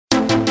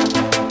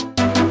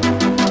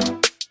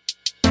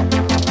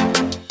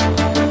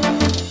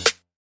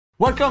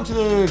Welcome to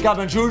the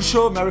Gab Juls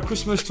show. Merry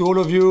Christmas to all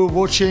of you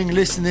watching,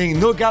 listening.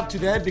 No Gab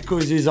today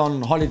because he's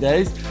on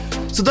holidays.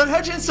 So Don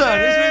Hutchinson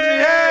is with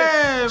me.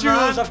 Hey,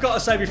 Jules, I've got to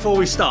say before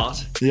we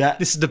start,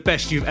 this is the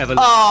best you've ever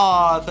looked.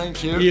 Ah,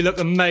 thank you. You look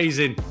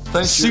amazing.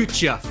 Thank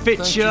Suit you, fit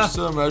Thank you. you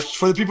so much.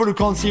 For the people who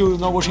can't see, who are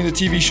not watching the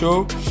TV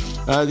show,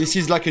 this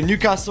is like a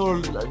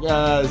Newcastle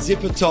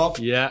zipper top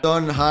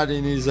Don had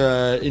in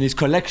his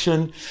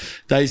collection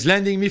that he's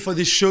lending me for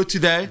this show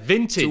today.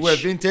 Vintage. To wear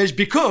vintage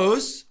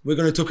because we're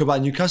going to talk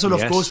about Newcastle,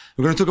 of course.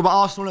 We're going to talk about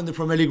Arsenal and the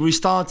Premier League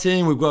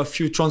restarting. We've got a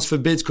few transfer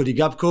bids, Cody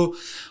Gakpo.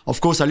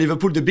 Of course, at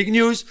Liverpool, the big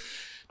news.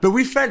 But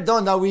we felt,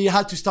 Don, that we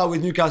had to start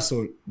with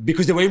Newcastle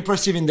because they were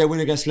impressive in their win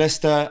against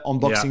Leicester on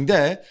Boxing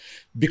Day,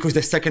 because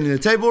they're second in the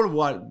table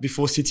while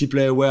before City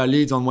play away at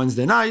Leeds on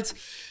Wednesday night,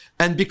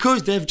 and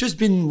because they've just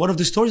been one of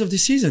the stories of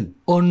this season.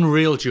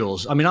 Unreal,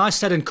 Jules. I mean, I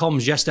said in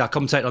comms yesterday, I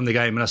commentated on the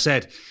game, and I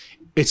said,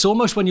 it's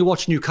almost when you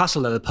watch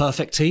Newcastle, they're the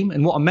perfect team.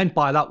 And what I meant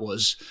by that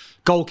was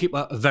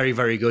goalkeeper, very,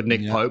 very good,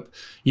 Nick Pope.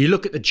 You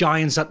look at the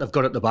giants that they've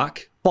got at the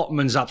back.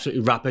 Botman's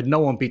absolutely rapid.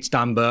 No one beats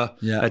Dan Burn.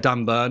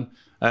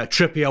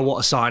 Trippier, what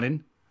a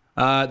signing.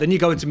 Then you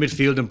go into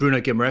midfield and Bruno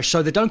Guimaraes.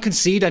 So they don't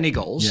concede any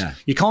goals. Yeah.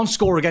 You can't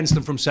score against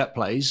them from set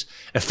plays.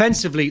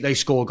 Offensively, they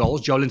score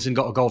goals. Joe Linton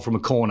got a goal from a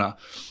corner.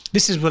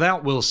 This is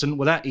without Wilson,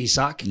 without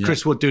Isak.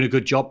 Chris Wood doing a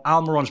good job.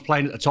 Almiron's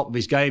playing at the top of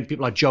his game.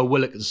 People like Joe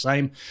Willock are the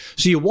same.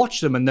 So you watch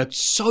them and they're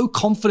so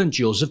confident,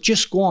 Jules. They've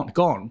just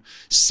gone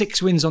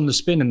 6 wins on the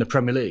spin in the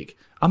Premier League.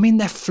 I mean,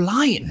 they're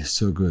flying. It's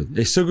so good.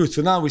 It's so good.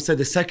 So now we said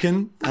the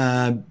second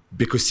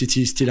because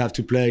City still have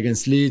to play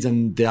against Leeds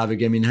and they have a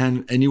game in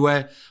hand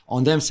anyway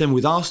on them. Same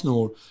with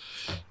Arsenal.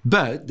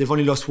 But they've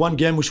only lost one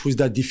game, which was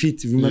that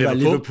defeat. Remember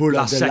Liverpool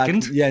last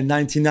second?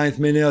 99th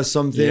minute or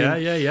something.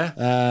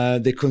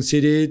 They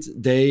conceded.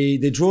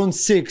 They drawn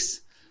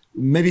 6.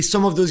 Maybe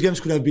some of those games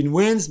could have been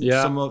wins.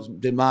 Some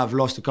of they might have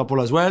lost a couple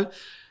as well.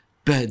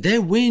 But their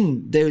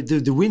win,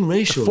 the win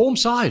ratio, the form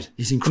side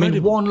is incredible.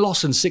 I mean, 1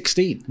 loss and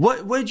 16.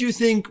 What do you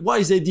think? Why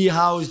is Eddie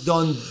Howe's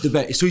done the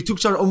best? So he took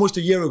charge almost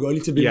a year ago, a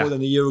little bit more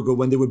than a year ago,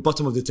 when they were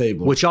bottom of the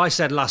table. Which I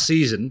said last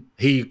season,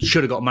 he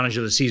should have got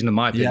manager of the season, in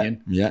my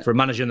opinion, for a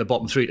manager in the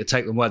bottom 3 to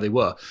take them where they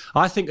were.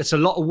 I think it's a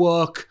lot of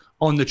work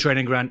on the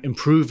training ground,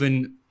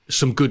 improving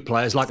some good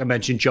players, like I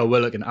mentioned, Joe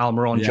Willock and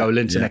Almiron, Joe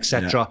Linton,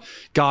 etc.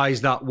 Guys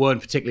that weren't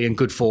particularly in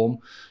good form.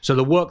 So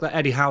the work that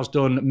Eddie Howe's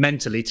done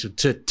mentally to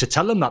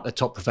tell them that they're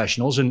top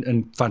professionals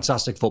and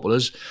fantastic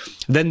footballers.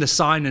 Then the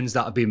signings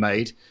that have been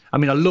made. I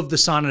mean, I love the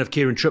signing of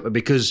Kieran Trippier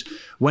because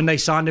when they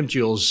signed him,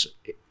 Jules,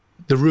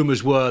 the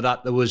rumours were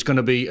that there was going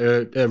to be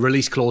a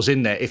release clause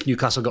in there if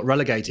Newcastle got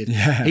relegated.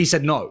 He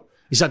said no.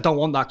 He said, don't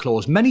want that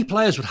clause. Many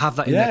players would have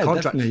that in their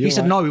contract. He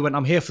said, no, he went,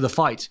 I'm here for the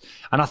fight.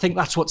 And I think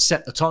that's what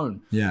set the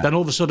tone. Then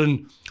all of a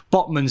sudden,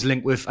 Botman's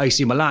linked with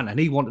AC Milan and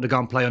he wanted to go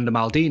and play under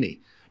Maldini.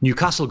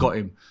 Newcastle got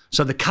him.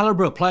 So the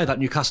calibre of player that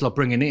Newcastle are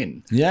bringing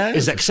in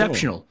is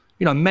exceptional. Sure.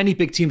 You know, many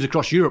big teams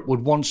across Europe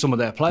would want some of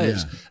their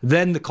players.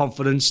 Then the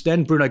confidence,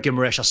 then Bruno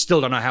Guimaraes. I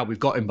still don't know how we've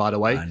got him, by the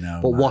way.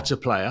 What a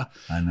player.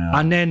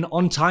 And then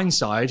on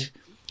Tyneside,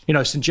 you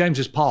know, St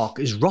James's Park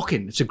is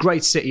rocking. It's a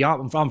great city.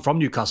 I'm from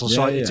Newcastle,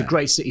 so it's a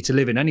great city to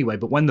live in anyway.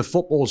 But when the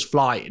football's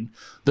flying,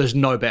 there's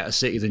no better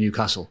city than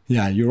Newcastle.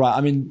 Yeah, you're right.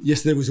 I mean,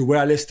 yesterday was away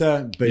at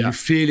Leicester, but you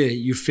feel it.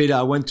 You feel it.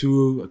 I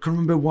can't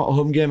remember what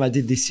home game I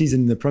did this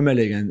season in the Premier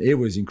League, and it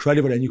was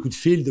incredible. And you could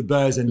feel the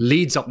buzz. And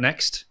Leeds up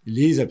next, which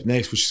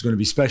is going to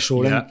be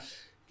special. And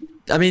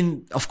I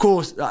mean, of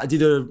course, I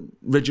did a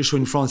radio show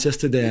in France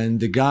yesterday,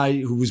 and the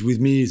guy who was with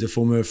me is a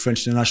former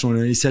French international,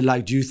 and he said,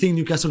 like, do you think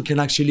Newcastle can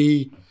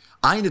actually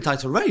in the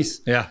title race?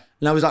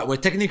 And I was like, well,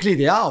 technically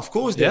they are, of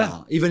course they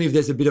are. Even if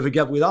there's a bit of a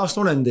gap with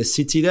Arsenal and the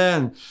City there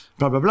and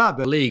blah, blah, blah.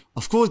 But league,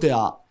 of course they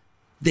are.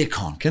 They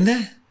can't, can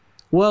they?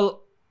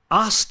 Well,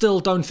 I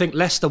still don't think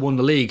Leicester won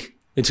the league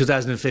in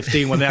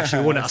 2015 when they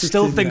actually won it. I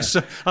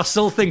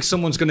still think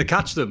someone's going to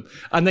catch them.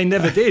 And they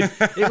never did.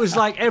 It was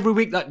like every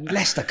week that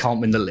Leicester can't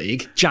win the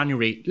league.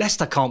 January,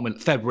 Leicester can't win.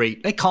 February,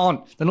 they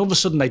can't. Then all of a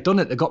sudden they've done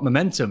it. They've got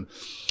momentum.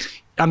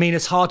 I mean,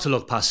 it's hard to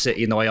look past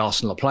City in the way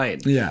Arsenal are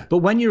playing. But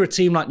when you're a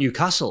team like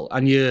Newcastle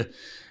and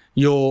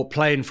you're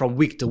playing from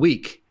week to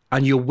week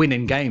and you're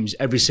winning games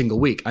every single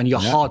week and you're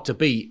hard to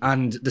beat,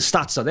 and the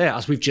stats are there,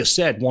 as we've just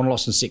said, 1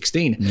 loss and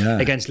 16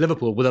 against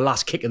Liverpool with the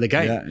last kick of the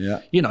game.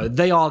 You know,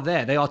 they are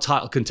there. They are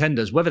title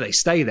contenders. Whether they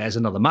stay there is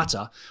another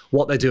matter.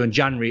 What they do in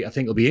January, I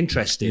think, will be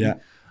interesting.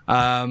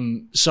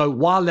 So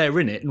while they're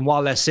in it and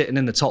while they're sitting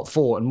in the top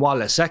 4 and while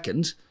they're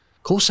second,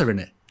 of course they're in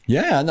it.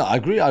 Yeah, no, I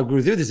agree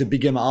with you. There's a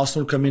big game at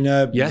Arsenal coming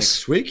up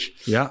next week.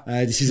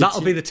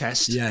 That'll be the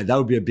test. Yeah, that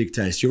will be a big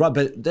test. You're right,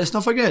 but let's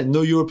not forget,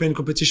 no European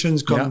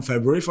competitions come in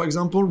February, for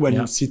example,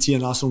 when City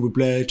and Arsenal will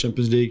play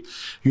Champions League,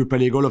 Europa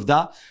League, all of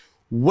that.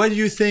 What do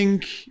you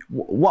think,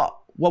 what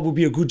would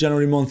be a good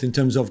January month in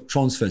terms of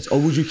transfers? Or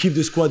would you keep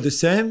the squad the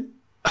same?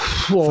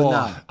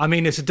 I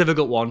mean, it's a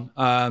difficult one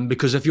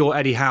because if you're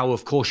Eddie Howe,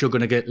 of course, you're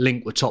going to get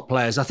linked with top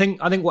players. I think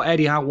what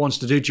Eddie Howe wants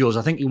to do, Jules,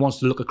 I think he wants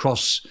to look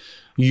across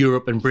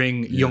Europe and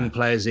bring young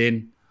players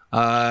in.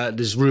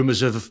 There's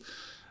rumours of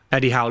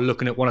Eddie Howe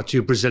looking at one or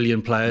two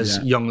Brazilian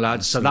players, young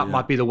lads. So that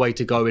might be the way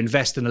to go.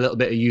 Invest in a little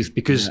bit of youth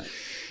because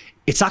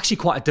it's actually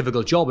quite a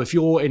difficult job. If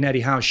you're in Eddie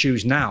Howe's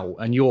shoes now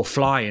and you're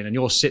flying and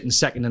you're sitting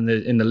second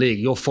in the league,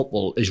 your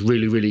football is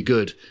really, really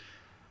good.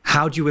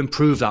 How do you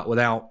improve that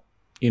without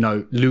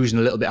losing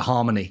a little bit of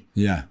harmony?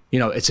 Yeah.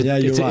 It's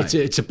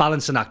a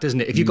balancing act,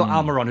 isn't it? If you've got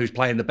Almiron who's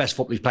playing the best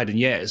football he's played in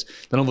years,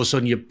 then all of a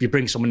sudden you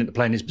bring someone in to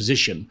play in his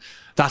position,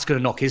 that's going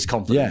to knock his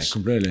confidence. Yeah,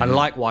 completely. And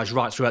likewise,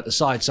 right throughout the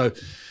side. So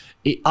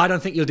I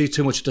don't think you'll do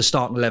too much at the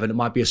starting 11. It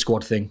might be a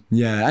squad thing.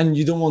 Yeah, and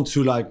you don't want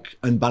to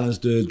unbalance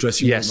the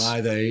dressing room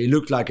either. It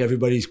looked like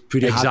everybody's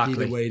pretty happy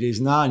the way it is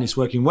now, and it's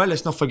working well.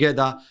 Let's not forget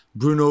that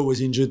Bruno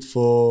was injured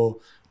for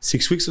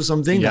 6 weeks or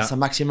something. That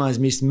Saint-Maximin has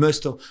missed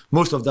most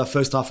of that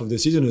first half of the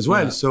season as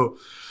well. So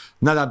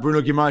now that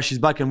Bruno Guimaraes is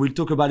back, and we'll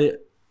talk about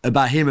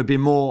him a bit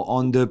more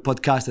on the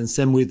podcast, and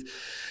same with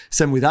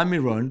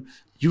Almiron,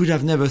 you would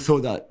have never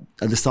thought that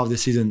at the start of the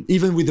season,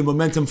 even with the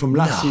momentum from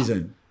last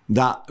season,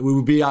 that we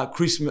would be at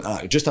Christmas,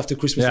 just after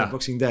Christmas and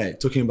Boxing Day,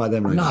 talking about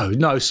them right now.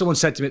 No. Someone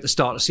said to me at the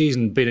start of the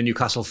season, being a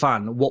Newcastle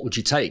fan, what would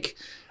you take?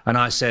 And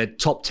I said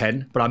top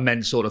 10, but I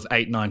meant sort of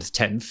 8th, 9th,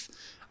 10th,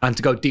 and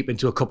to go deep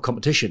into a cup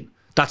competition.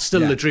 That's still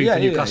the dream for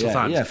Newcastle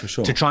fans. Yeah, for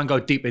sure. To try and go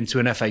deep into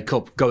an FA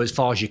Cup, go as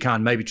far as you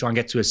can, maybe try and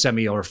get to a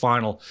semi or a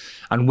final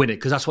and win it,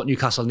 because that's what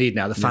Newcastle need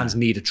now. The fans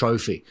need a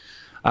trophy.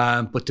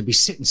 But to be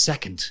sitting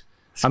second,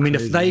 crazy,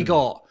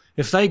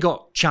 if they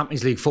got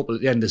Champions League football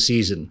at the end of the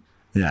season,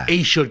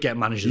 he should get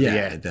manager of the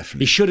year. Definitely.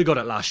 He should have got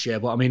it last year,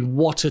 but I mean,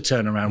 what a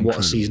turnaround, incredible. What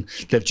a season.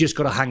 They've just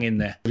got to hang in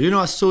there.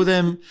 I saw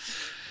them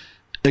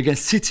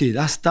against City.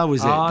 That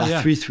was it.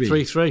 That 3-3.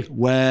 3-3.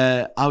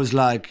 Where I was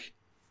like,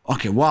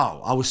 okay,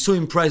 wow. I was so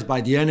impressed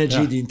by the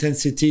energy, the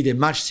intensity. They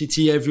matched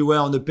City everywhere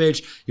on the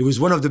pitch. It was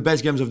one of the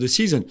best games of the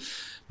season.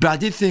 But I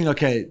did think,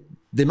 okay,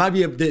 they might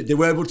be, they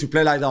were able to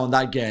play like that on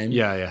that game.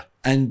 Yeah.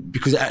 And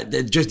because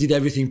they just did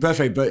everything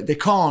perfect, but they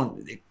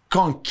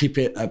can't keep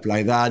it up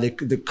like that. They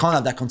can't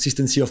have that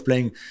consistency of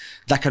playing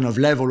that kind of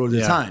level all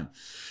the time.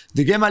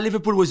 The game at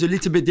Liverpool was a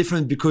little bit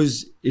different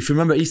because if you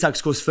remember, Isak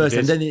scores first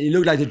and then it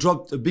looked like they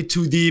dropped a bit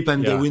too deep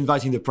and they were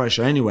inviting the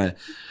pressure anyway.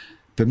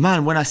 But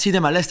man, when I see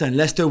them at Leicester, and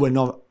Leicester were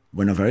not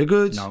very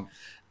good. No.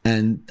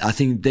 And I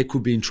think they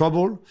could be in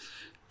trouble.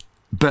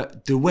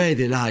 But the way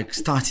they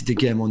started the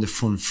game on the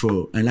front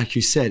foot, and like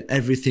you said,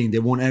 everything, they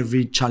won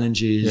every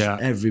challenges,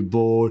 every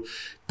ball.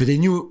 But they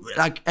knew,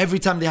 every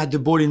time they had the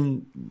ball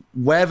in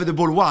wherever the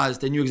ball was,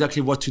 they knew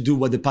exactly what to do,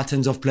 what the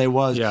patterns of play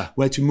was,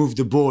 where to move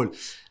the ball.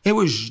 It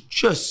was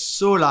just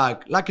so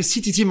like a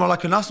City team or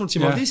like an Arsenal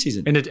team of this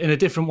season. In a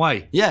different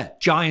way. Yeah.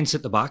 Giants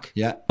at the back.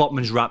 Yeah.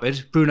 Botman's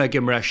rapid. Bruno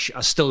Guimaraes,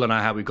 I still don't know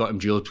how we got him,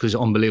 Jules, because he's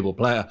an unbelievable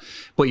player.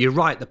 But you're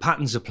right, the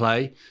patterns of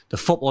play, the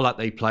football that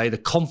they play, the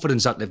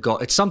confidence that they've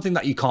got, it's something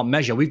that you can't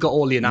measure. We've got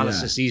all the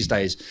analysis these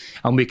days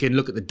and we can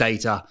look at the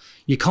data.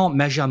 You can't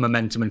measure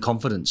momentum and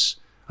confidence.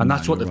 And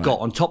that's what they've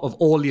got on top of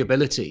all the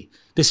ability.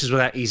 This is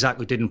where Isak,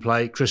 who didn't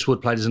play. Chris Wood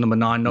played as a number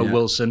 9,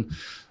 Wilson.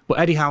 But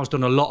Eddie Howe's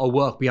done a lot of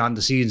work behind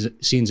the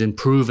scenes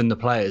improving the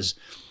players,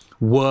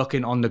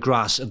 working on the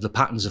grass of the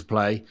patterns of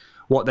play,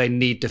 what they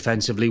need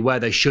defensively, where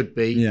they should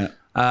be. Yeah.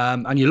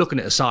 And you're looking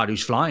at a side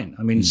who's flying.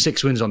 I mean,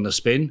 6 wins on the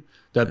spin.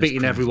 They're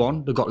beating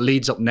everyone. They've got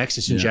Leeds up next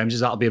to St James's.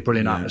 That'll be a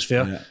brilliant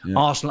atmosphere. Yeah.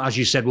 Arsenal, as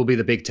you said, will be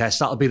the big test.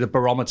 That'll be the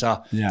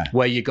barometer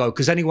where you go.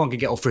 Because anyone can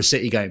get off for a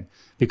City game.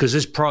 Because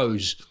as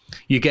pros,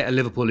 you get a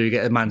Liverpool or you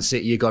get a Man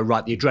City, you go,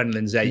 right, the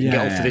adrenaline's there. You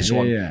get off for this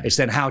one. Yeah. It's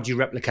then how do you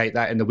replicate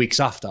that in the weeks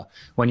after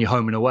when you're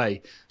home and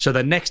away? So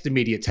the next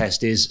immediate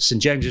test is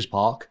St James's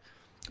Park,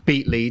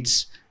 beat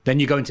Leeds. Then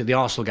you go into the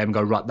Arsenal game and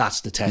go, right,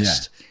 that's the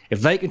test. Yeah.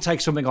 If they can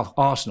take something off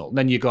Arsenal,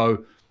 then you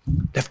go,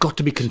 they've got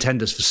to be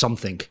contenders for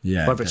something.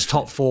 Yeah, whether it's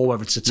top 4,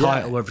 whether it's a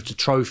title, whether it's a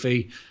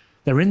trophy,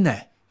 they're in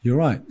there. You're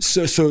right.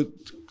 So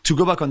to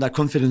go back on that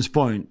confidence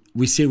point,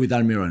 we see it with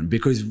Almiron,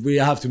 because we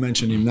have to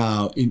mention him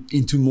now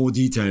into more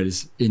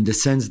details in the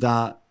sense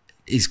that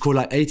he's scored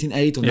like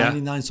 18-8 or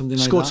 99, something like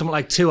that. Scored something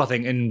like 2, I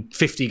think, in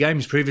 50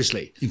 games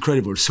previously.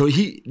 Incredible. So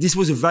this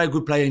was a very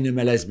good player in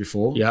MLS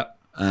before,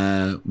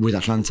 with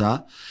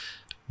Atlanta,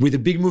 with a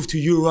big move to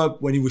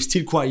Europe when he was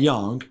still quite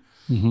young,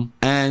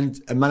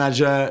 and a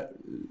manager,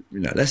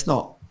 let's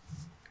not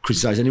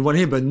criticize anyone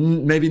here, but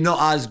maybe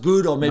not as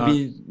good, or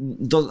maybe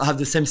doesn't have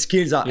the same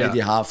skills that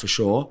Eddie have for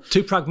sure.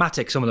 Too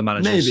pragmatic, some of the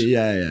managers. Maybe,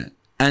 yeah.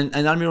 And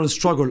Almiron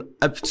struggled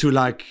up to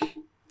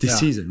this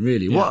season,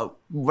 really. Yeah.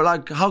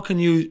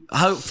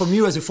 How from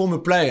you as a former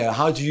player,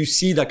 how do you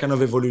see that kind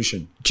of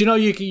evolution? Do you know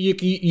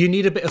you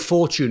need a bit of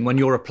fortune when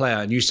you're a player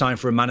and you sign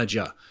for a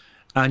manager?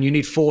 And you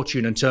need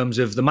fortune in terms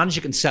of the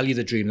manager can sell you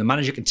the dream, the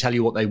manager can tell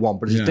you what they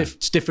want, but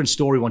it's a different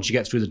story once you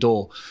get through the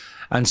door.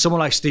 And someone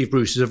like Steve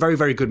Bruce is a very,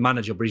 very good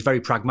manager, but he's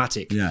very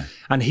pragmatic. Yeah.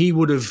 And he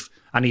would have,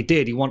 and he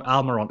did, he wanted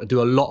Almiron to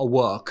do a lot of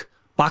work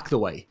back the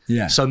way.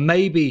 Yeah. So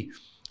maybe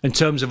in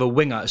terms of a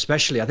winger,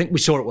 especially. I think we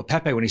saw it with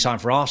Pepe when he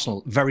signed for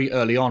Arsenal very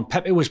early on.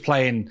 Pepe was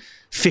playing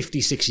 50,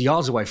 60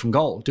 yards away from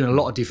goal, doing a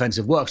lot of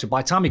defensive work. So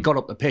by the time he got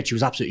up the pitch, he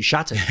was absolutely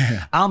shattered.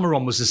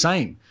 Almiron was the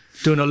same,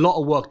 doing a lot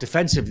of work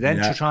defensively, then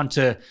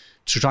to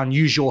try and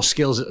use your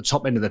skills at the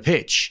top end of the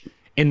pitch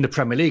in the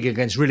Premier League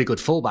against really good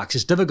fullbacks.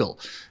 It's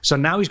difficult. So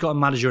now he's got a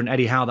manager in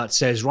Eddie Howe that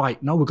says,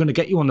 right, no, we're going to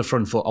get you on the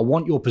front foot. I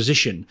want your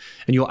position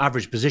and your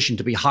average position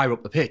to be higher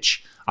up the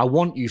pitch. I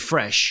want you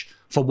fresh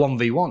for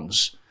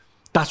 1v1s.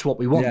 That's what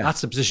we want. Yeah.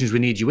 That's the positions we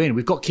need you in.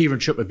 We've got Kieran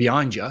Trippier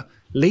behind you.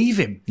 Leave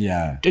him.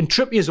 Yeah. And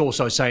Trippier's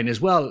also saying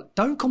as well,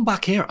 don't come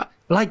back here.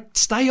 Like,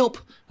 stay up.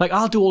 Like,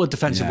 I'll do all the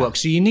defensive work.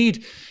 So you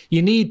need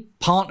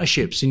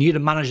partnerships. You need a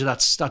manager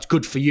that's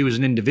good for you as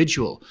an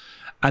individual.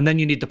 And then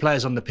you need the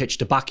players on the pitch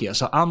to back you.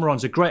 So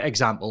Almiron's a great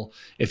example.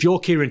 If you're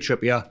Kieran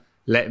Trippier,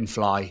 let him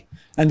fly.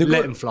 Let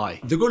him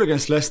fly. The goal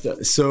against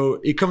Leicester.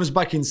 So he comes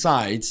back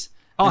inside.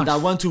 And I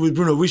want to with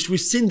Bruno, which we've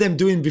seen them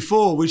doing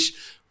before, which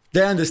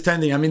they're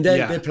understanding. I mean,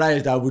 they're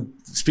players that would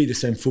speak the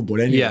same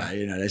football anyway. Yeah.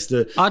 You know, that's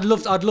the. I'd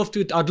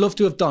love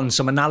to have done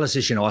some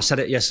analysis. You know, I said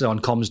it yesterday on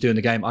comms during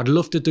the game. I'd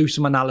love to do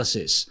some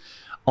analysis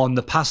on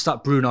the pass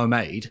that Bruno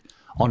made,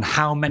 on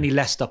how many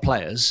Leicester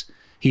players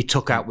he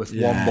took out with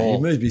one ball.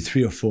 It must be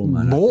 3 or 4,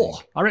 man. More.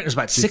 I reckon it was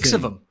about 6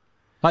 of them.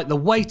 Like the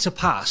way to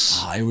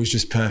pass. It was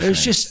just perfect. It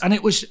was just,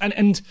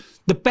 and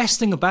the best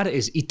thing about it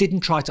is he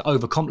didn't try to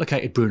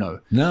overcomplicate it, Bruno.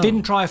 No.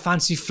 Didn't try a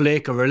fancy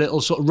flick or a little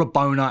sort of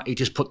Rabona. He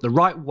just put the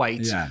right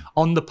weight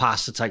on the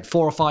pass to take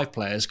 4 or 5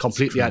 players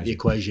completely out of the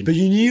equation. But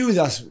you knew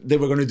they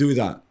were going to do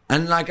that.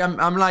 And like,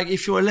 I'm like,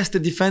 if you're a Leicester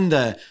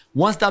defender,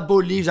 once that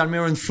ball leaves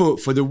Almiron's foot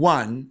for the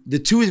 1, the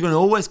 2 is going to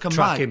always come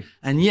back. Him.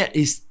 And yet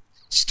it's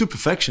to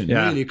perfection,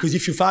 really. Because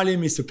if you foul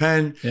him, it's a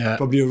pen,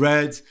 probably a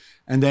red.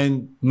 And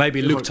then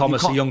maybe Luke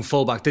Thomas, a young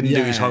fullback, didn't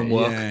do his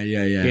homework.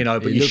 You know,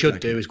 but you should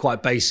do. It's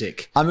quite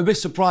basic. I'm a bit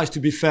surprised, to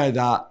be fair,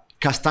 that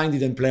Castagne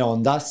didn't play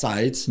on that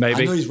side.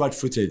 Maybe. I know he's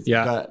right-footed.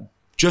 But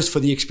just for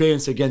the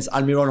experience against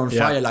Almiron on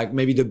fire, like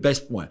maybe the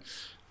best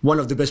one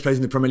of the best players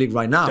in the Premier League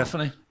right now.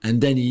 Definitely. And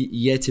then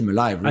he ate him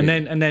alive.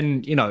 Really. And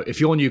then you know, if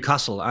you're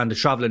Newcastle and the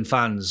travelling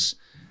fans,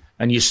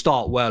 and you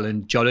start well,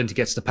 and Joelinton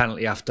gets the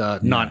penalty after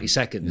 90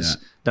 seconds,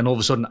 then all of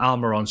a sudden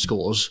Almiron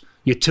scores.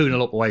 You're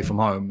 2-0 up away from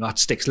home. That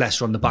sticks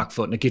Leicester on the back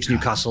foot, and it gives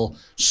Newcastle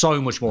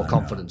so much more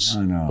confidence.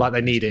 I know. Like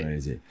they need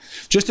it.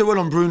 Just a word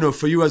on Bruno,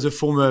 for you as a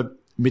former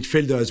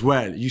midfielder as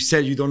well. You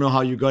said you don't know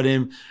how you got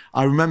him.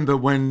 I remember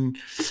when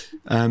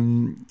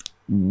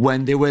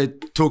there were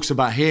talks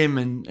about him,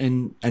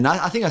 and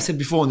I think I said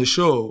before on the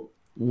show,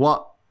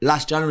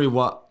 last January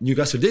what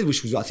Newcastle did,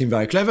 which was, I think,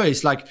 very clever.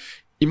 It's like,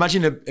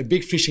 imagine a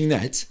big fishing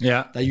net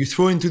that you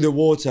throw into the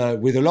water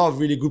with a lot of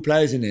really good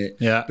players in it.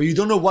 But you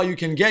don't know what you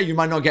can get. You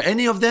might not get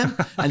any of them.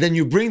 And then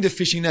you bring the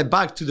fishing net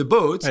back to the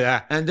boat.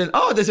 And then,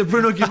 there's a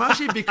Bruno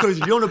Guimaraes because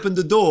Lyon opened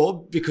the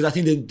door because I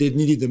think they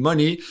needed the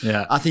money.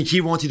 I think he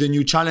wanted a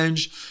new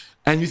challenge.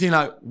 And you think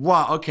like,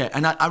 wow, okay.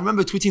 And I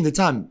remember tweeting the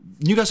time,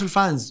 Newcastle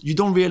fans, you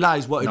don't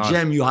realize what a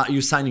gem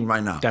you're signing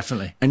right now.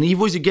 Definitely. And he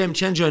was a game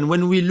changer. And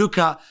when we look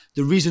at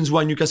the reasons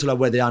why Newcastle are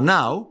where they are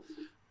now,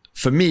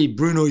 for me,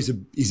 Bruno is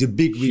a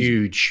big reason.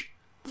 Huge.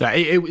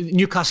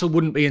 Newcastle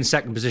wouldn't be in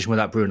second position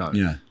without Bruno.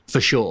 For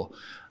sure.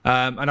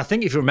 And I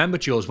think if you remember,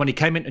 Jules, when he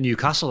came into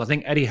Newcastle, I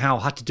think Eddie Howe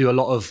had to do a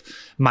lot of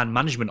man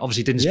management.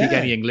 Obviously, didn't speak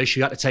any English.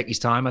 He had to take his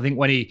time. I think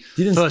when he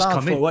first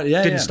come in,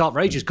 didn't start for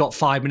ages, got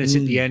 5 minutes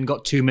at the end,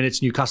 got 2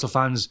 minutes. Newcastle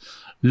fans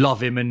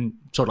love him and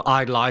sort of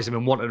idolise him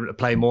and wanted him to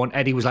play more. And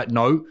Eddie was like,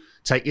 no,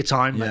 take your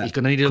time. Like, he's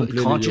going to need it.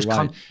 You can't just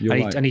come.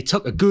 And he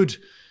took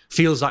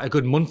feels like a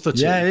good month or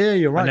 2.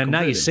 You're right. And then now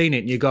you've seen it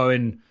and you're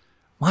going,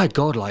 my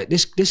God, like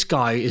this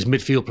guy is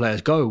midfield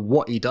players go,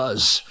 what he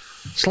does.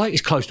 It's like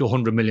he's close to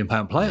 £100 million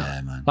player.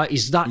 Yeah, man. Like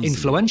he's that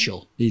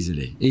influential.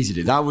 Easily.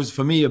 That was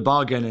for me a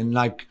bargain, and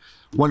like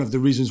one of the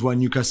reasons why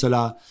Newcastle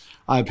are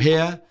up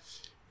here.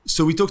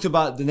 So we talked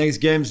about the next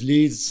games,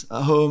 Leeds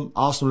at home,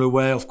 Arsenal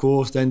away, of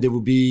course. Then there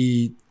will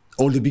be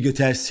all the bigger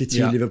tests,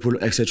 City,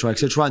 Liverpool,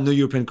 etc., no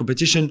European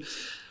competition.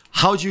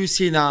 How do you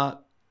see now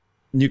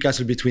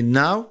Newcastle between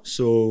now,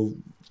 so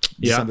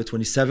December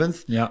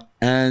 27th,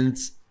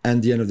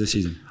 and the end of the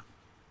season?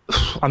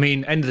 I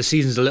mean, end of the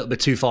season's a little bit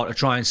too far to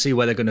try and see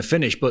where they're going to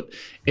finish, but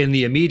in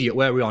the immediate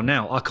where we are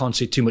now, I can't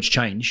see too much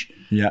change.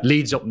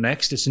 Leeds up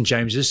next, it's St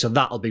James's, so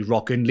that'll be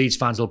rocking. Leeds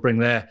fans will bring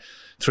their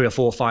 3,000 or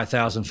 4,000 or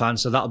 5,000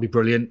 fans, so that'll be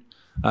brilliant.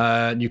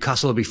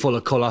 Newcastle will be full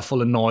of colour,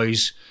 full of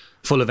noise,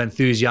 full of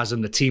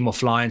enthusiasm. The team are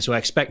flying, so I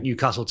expect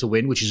Newcastle to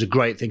win, which is a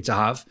great thing to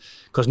have,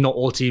 because not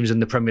all teams in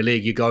the Premier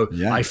League, you go,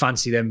 I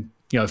fancy them,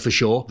 for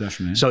sure.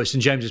 Definitely. So it's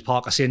St James's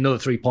Park. I see another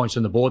 3 points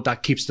on the board.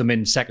 That keeps them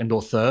in second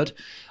or third.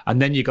 And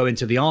then you go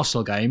into the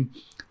Arsenal game.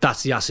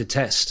 That's the acid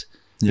test.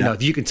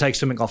 If you can take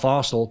something off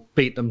Arsenal,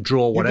 beat them,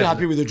 draw, whatever. You'd be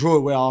happy with the draw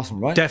away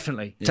Arsenal, right?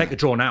 Definitely. Take the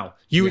draw now.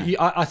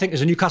 I think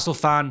as a Newcastle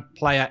fan,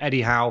 player,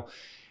 Eddie Howe,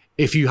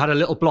 if you had a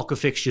little block of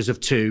fixtures of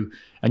 2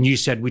 and you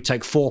said we'd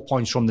take 4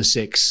 points from the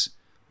 6,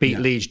 beat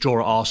Leeds, draw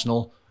at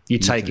Arsenal,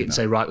 you'd take it and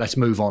say, right, let's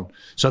move on.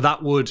 So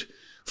that would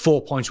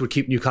 4 points would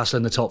keep Newcastle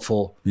in the top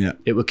 4. Yeah.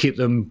 It would keep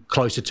them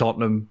close to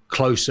Tottenham,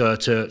 closer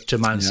to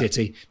Man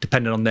City,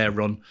 depending on their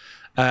run.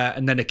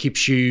 And then it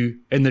keeps you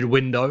in the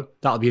window.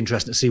 That'll be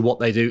interesting to see what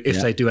they do,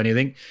 if they do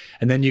anything.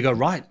 And then you go,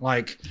 right,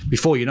 like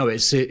before you know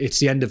it, it's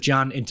the end of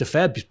Jan into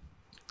Feb.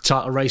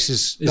 Title race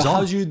is on.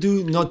 How do you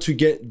do not to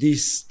get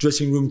this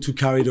dressing room too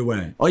carried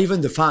away? Or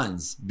even the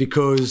fans?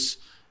 Because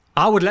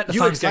I would let the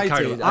fans get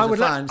carried away. I would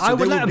let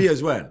them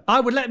as well. I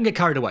would let them get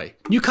carried away.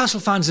 Newcastle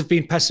fans have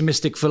been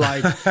pessimistic for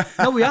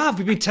no, we have.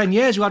 We've been 10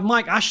 years. We had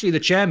Mike Ashley, the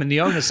chairman, the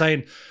owner,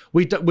 saying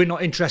we're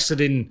not interested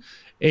in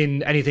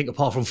anything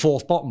apart from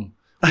fourth bottom.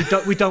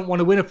 We don't want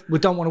to win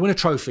a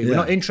trophy. We're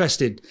not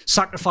interested.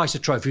 Sacrifice the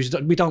trophies.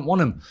 We don't want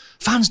them.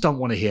 Fans don't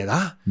want to hear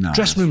that. No,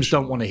 dressing rooms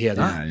don't want to hear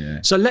that. Yeah.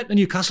 So let the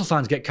Newcastle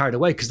fans get carried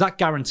away, because that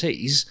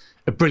guarantees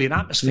a brilliant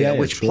atmosphere,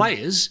 which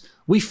players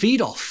we feed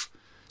off.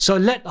 So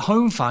let the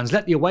home fans,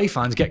 let the away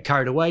fans get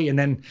carried away, and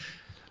then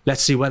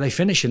let's see where they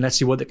finish and let's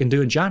see what they can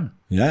do in Jan.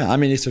 Yeah, I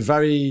mean, it's a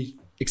very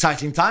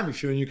exciting time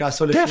if you're in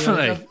Newcastle.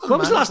 Definitely. When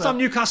was the last time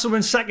Newcastle were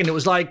in second? It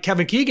was like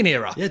Kevin Keegan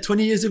era. Yeah,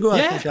 20 years ago,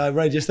 I think I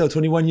read yesterday,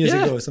 21 years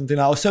ago, something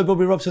like that. Or Sir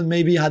Bobby Robson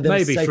maybe had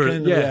them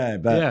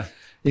second.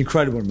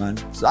 Incredible, man.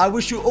 So I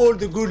wish you all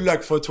the good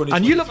luck for 2023.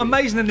 And you look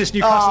amazing in this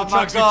Newcastle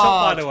tracksuit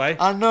top, by the way.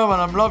 I know, man.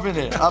 I'm loving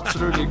it.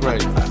 Absolutely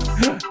great.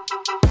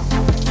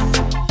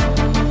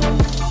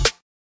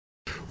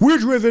 We're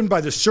driven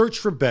by the search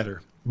for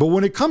better. But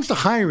when it comes to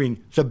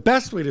hiring, the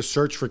best way to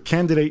search for a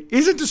candidate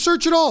isn't to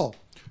search at all.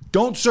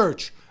 Don't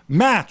search.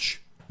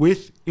 Match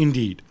with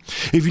Indeed.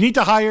 If you need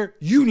to hire,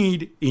 you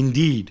need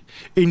Indeed.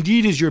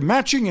 Indeed is your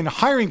matching and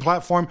hiring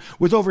platform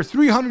with over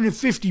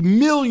 350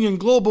 million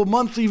global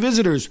monthly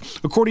visitors,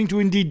 according to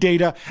Indeed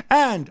data,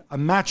 and a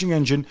matching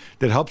engine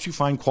that helps you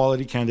find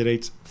quality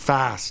candidates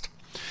fast.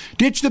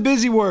 Ditch the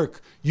busy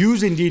work.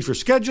 Use Indeed for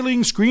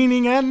scheduling,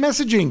 screening, and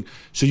messaging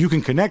so you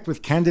can connect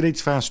with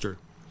candidates faster.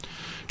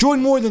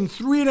 Join more than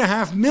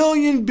 3.5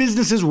 million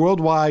businesses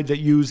worldwide that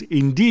use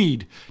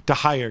Indeed to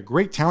hire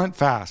great talent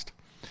fast.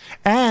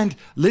 And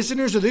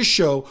listeners of this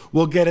show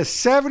will get a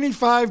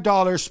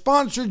 $75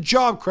 sponsored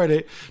job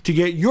credit to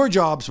get your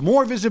jobs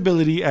more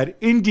visibility at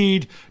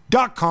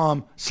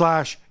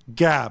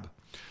Indeed.com/Gab.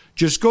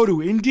 Just go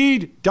to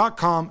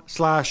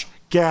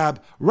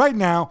Indeed.com/Gab right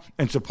now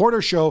and support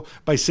our show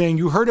by saying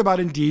you heard about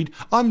Indeed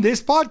on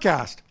this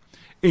podcast.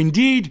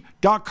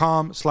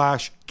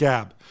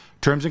 Indeed.com/Gab.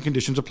 Terms and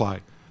conditions apply.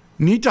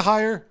 Need to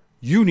hire?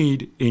 You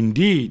need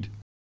Indeed.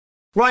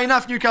 Right,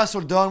 enough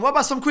Newcastle done. What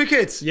about some quick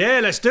hits? Yeah,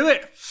 let's do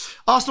it.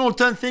 Arsenal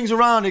turned things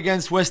around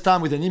against West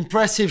Ham with an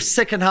impressive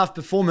second half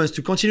performance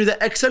to continue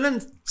the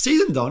excellent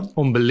season, Don.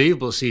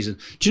 Unbelievable season.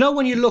 Do you know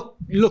when you look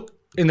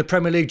in the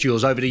Premier League,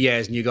 Jules, over the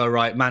years, and you go,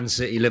 right, Man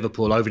City,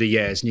 Liverpool, over the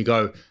years, and you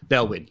go,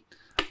 they'll win.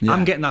 Yeah.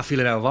 I'm getting that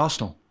feeling out of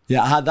Arsenal.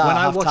 Yeah, I had that. When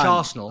I watch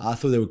Arsenal, I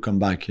thought they would come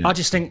back. Yeah. I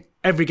just think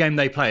every game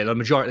they play, the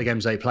majority of the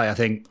games they play, I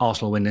think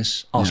Arsenal win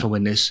this,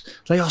 win this.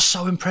 They are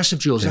so impressive,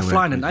 Jules. They're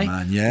flying, aren't they?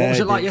 Yeah, what was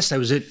it like yesterday?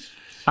 Was it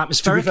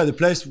atmospheric? To be fair, the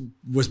place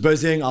was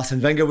buzzing.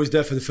 Arsene Wenger was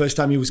there for the first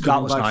time. He was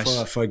coming back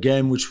for a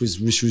game, which was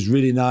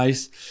really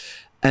nice.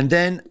 And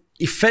then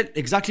it felt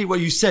exactly what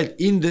you said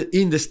in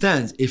the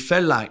stands. It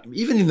felt like,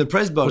 even in the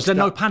press box. Was there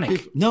no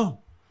panic? No.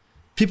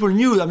 People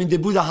knew. I mean, they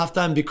booed at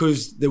halftime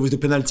because there was the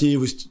penalty, it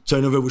was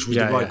turnover, which was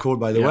the right call,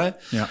 by the way.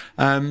 Yeah.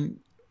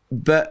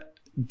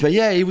 But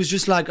yeah, it was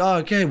just like, oh,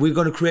 okay, we're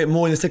going to create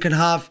more in the second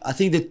half. I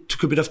think they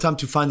took a bit of time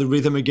to find the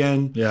rhythm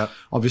again. Yeah.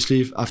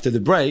 Obviously, after the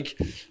break.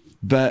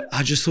 But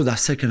I just saw that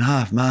second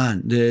half,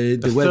 man. The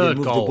way they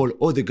moved the ball.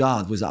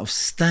 Odegaard was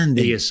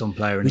outstanding. He is some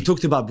player. We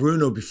talked about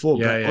Bruno before,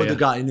 but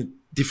Odegaard in a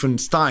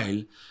different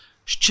style.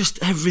 It's just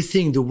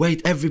everything, the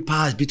weight, every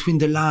pass between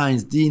the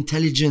lines, the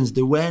intelligence,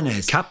 the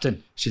awareness.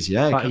 Captain. Just,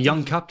 like a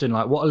young captain,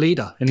 like what a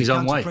leader in his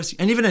own way.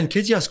 And even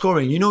Nketiah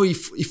scoring, you know, he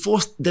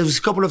forced, there was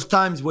a couple of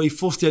times where he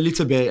forced it a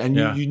little bit and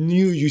you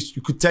knew,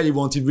 you could tell he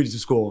wanted really to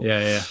score.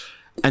 Yeah.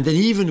 And then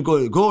he even got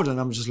a goal and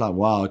I'm just like,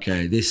 wow,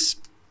 okay,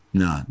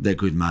 they're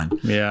good, man.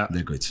 Yeah.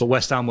 They're good. But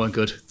West Ham weren't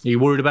good. Are you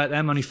worried about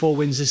them? Only 4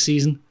 wins this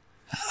season?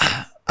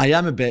 I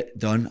am a bit,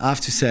 Don, I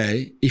have to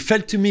say. It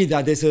felt to me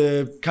that there's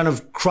a kind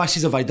of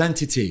crisis of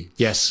identity.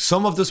 Yes.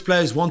 Some of those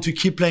players want to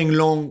keep playing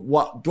long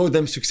what brought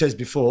them success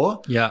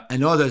before. Yeah.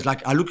 And others,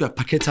 like I looked at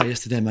Paqueta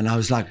yesterday, man, I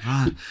was like,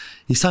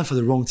 he signed for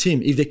the wrong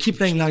team. If they keep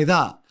playing like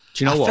that,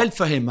 do you know what? I felt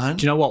for him, man.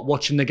 Do you know what?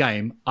 Watching the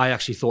game, I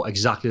actually thought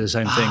exactly the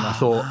same thing. I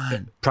thought,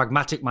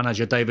 pragmatic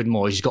manager David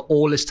Moyes, he's got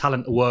all this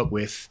talent to work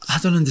with. I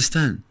don't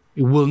understand.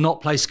 He will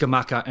not play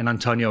Scamacca and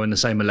Antonio in the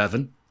same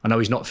 11. I know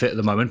he's not fit at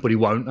the moment, but he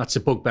won't. That's a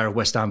bugbear of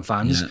West Ham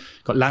fans. Yeah.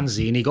 Got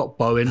Lanzini, got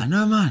Bowen. I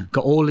know, man.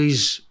 Got all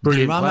these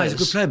brilliant players.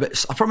 Is a good player,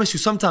 but I promise you,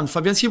 sometimes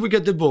Fabianski will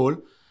get the ball,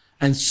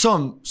 and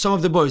some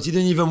of the boys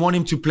didn't even want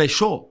him to play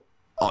short.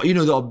 Or, you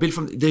know,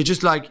 they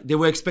just like they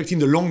were expecting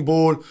the long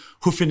ball,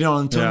 hoofing it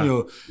on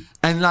Antonio,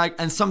 and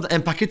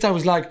Paqueta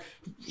was like,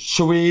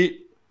 "Shall we?"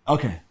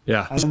 Okay,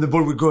 yeah, and then the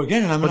ball would go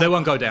again, and they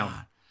won't go down.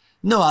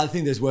 No, I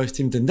think there's worse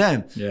team than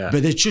them. Yeah.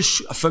 But they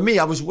just, for me,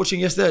 I was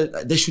watching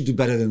yesterday, they should do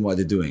better than what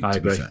they're doing. I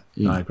agree.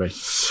 I agree.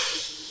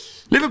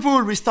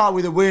 Liverpool, we start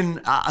with a win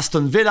at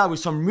Aston Villa with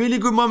some really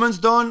good moments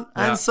done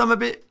and some a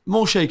bit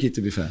more shaky,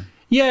 to be fair.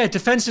 Yeah,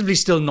 defensively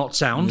still not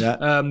sound.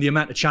 Yeah. The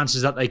amount of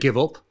chances that they give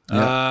up.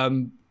 Yeah.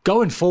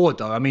 Going forward,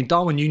 though, I mean,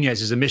 Darwin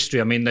Núñez is a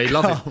mystery. I mean, they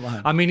love him.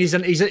 Man. I mean, he's a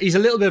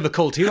little bit of a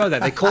cult hero there.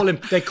 They call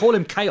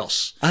him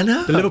Chaos. I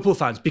know, the Liverpool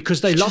fans, because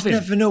they love him. You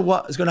never know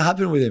what's going to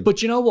happen with him.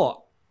 But you know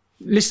what?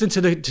 Listening to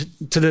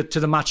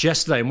the match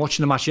yesterday and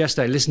watching the match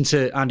yesterday, listen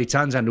to Andy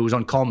Townsend, who was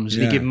on comms,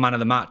 and he gave him man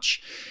of the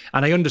match,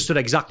 and I understood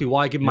exactly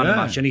why he gave him man of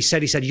the match. And he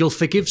said, you'll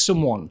forgive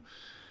someone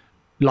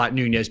like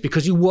Núñez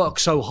because he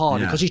works so hard,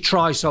 because he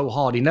tries so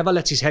hard. He never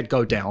lets his head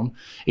go down.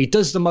 He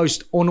does the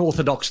most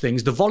unorthodox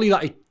things. The volley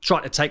that he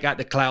tried to take out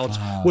the clouds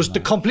was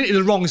completely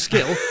the wrong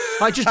skill.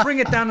 Like, just bring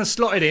it down and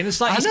slot it in.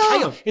 It's like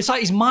it's like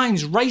his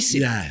mind's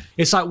racing. Yeah.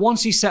 It's like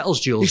once he settles,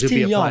 Jules, he'll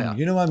be a player.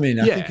 You know what I mean?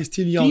 I think he's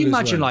still young. Can you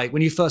imagine, like,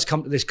 when you first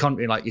come to this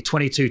country, like you're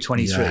 22,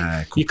 23,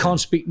 you can't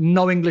speak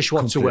no English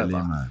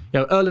whatsoever. You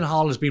know, Erling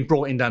Haaland's been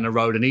brought in down the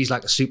road and he's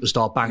like a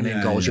superstar banging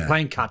in goals. You're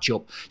playing catch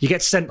up. You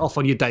get sent off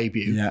on your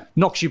debut,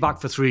 knocks you back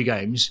for 3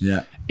 games.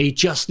 Yeah. He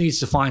just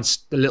needs to find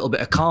a little bit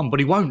of calm, but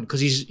he won't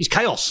because he's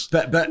chaos.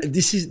 But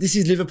this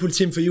is Liverpool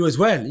team for you as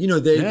well. You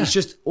know, it's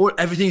just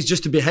everything's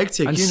just a bit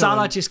hectic. And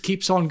Salah just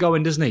keeps on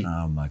going, doesn't he?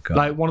 Oh my God!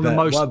 Like one of the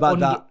most. What about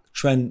that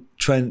Trent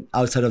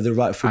outside of the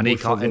right foot? And he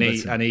can't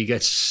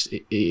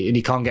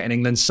get in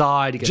England's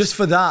side. Just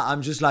for that,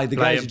 I'm just like, the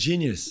guy's a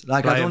genius.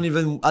 Like, I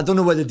don't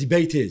know where the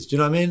debate is. Do you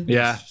know what I mean?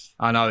 Yeah.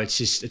 I know,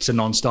 it's a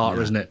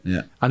non-starter, isn't it?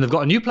 Yeah. And they've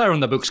got a new player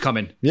on their books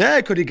coming.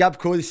 Yeah, Cody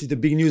Gabco. This is the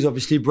big news,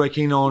 obviously,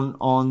 breaking on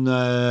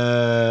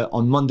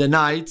Monday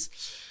night.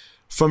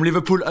 From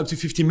Liverpool up to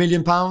 £50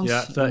 million.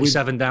 Yeah,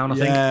 37 down, I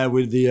think.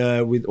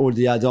 Yeah, with all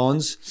the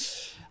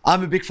add-ons.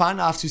 I'm a big fan,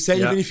 I have to say,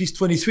 even if he's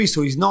 23.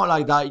 So he's not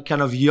like that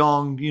kind of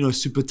young,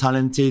 super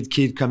talented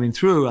kid coming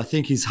through. I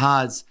think he's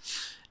had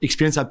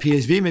experience at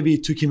PSV. Maybe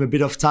it took him a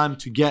bit of time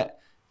to get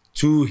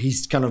to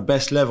his kind of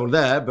best level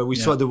there, but we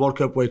saw at the World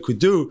Cup what he could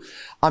do.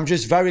 I'm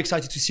just very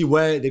excited to see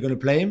where they're going to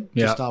play him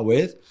to start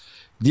with.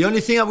 The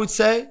only thing I would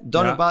say,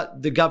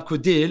 about the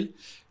Gabco deal,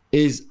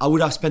 is I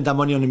would have spent that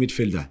money on a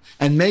midfielder.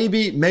 And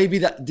maybe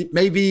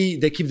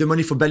they keep the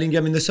money for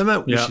Bellingham in the summer,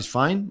 which is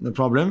fine, no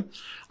problem.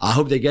 I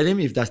hope they get him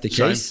if that's the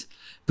case.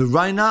 But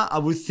right now, I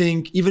would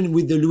think, even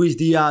with the Luis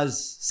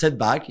Diaz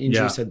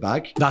injury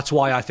setback. That's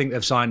why I think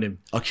they've signed him.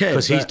 Okay.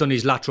 Because he's done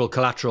his lateral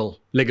collateral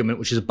ligament,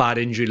 which is a bad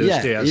injury,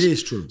 Luis Diaz. It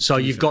is true. So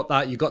you've got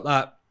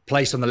that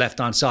placed on the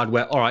left-hand side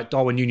where, all right,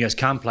 Darwin Núñez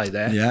can play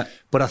there. Yeah.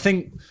 But I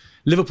think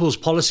Liverpool's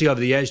policy over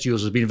the years,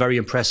 Jules, has been very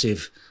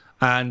impressive.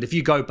 And if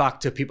you go back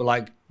to people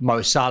like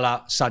Mo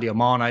Salah, Sadio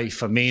Mane,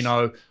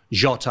 Firmino,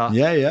 Jota,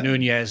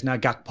 Núñez, now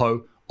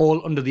Gakpo,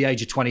 all under the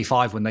age of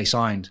 25 when they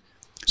signed.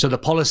 So the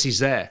policy's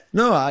there.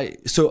 No, I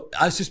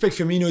suspect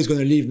Firmino is going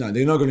to leave now.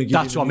 They're not going to give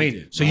him. That's what I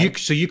mean.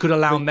 So you could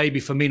allow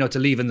maybe Firmino to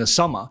leave in the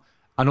summer,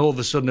 and all of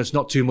a sudden it's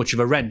not too much of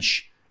a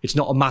wrench. It's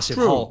not a massive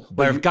hole.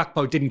 Where if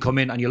Gakpo didn't come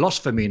in and you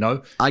lost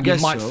Firmino, you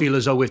might feel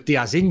as though with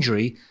Diaz's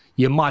injury,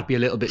 you might be a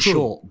little bit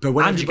short. But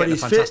when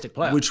everybody's fit,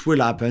 player. Which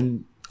will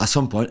happen at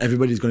some point,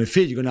 everybody's going to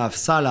fit. You're going to have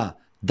Salah,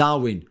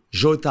 Darwin,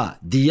 Jota,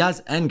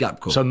 Diaz, and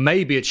Gakpo. So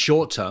maybe it's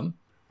short term.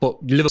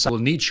 But Liverpool will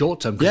need short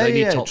term because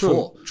they need top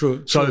 4.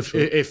 True. So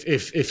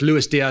if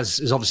Luis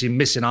Diaz is obviously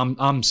missing,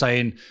 I'm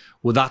saying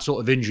with that sort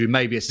of injury,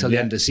 maybe it's till the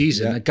end of the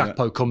season. And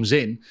Gakpo comes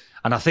in,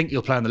 and I think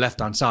he'll play on the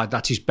left-hand side.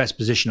 That's his best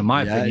position, in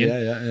my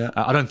opinion.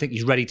 I don't think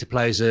he's ready to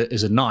play as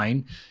a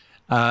 9.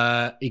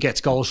 He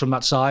gets goals from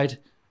that side.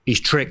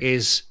 His trick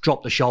is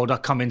drop the shoulder,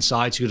 come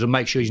inside, so to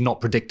make sure he's not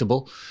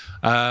predictable.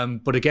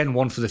 But again,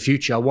 one for the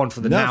future, one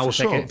for the now.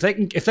 If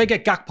they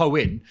get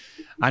Gakpo in,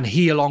 and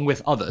he along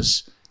with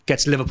others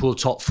gets Liverpool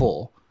top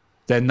 4,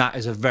 then that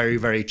is a very,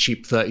 very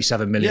cheap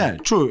 37 million. Yeah,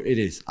 true, it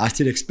is. I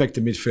still expect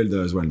a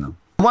midfielder as well now.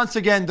 Once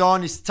again,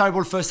 Don, it's a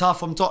terrible first half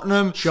from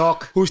Tottenham.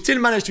 Shock. Who still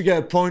managed to get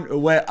a point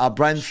away at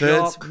Brentford.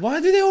 Shock.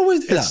 Why do they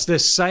always do that? It's the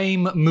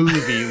same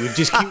movie. We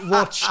just keep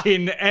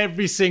watching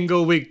every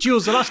single week.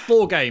 Jules, the last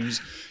 4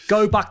 games,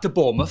 go back to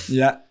Bournemouth,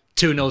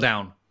 2-0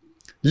 down.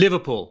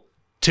 Liverpool,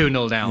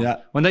 2-0 down. Yeah.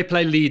 When they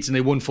played Leeds and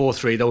they won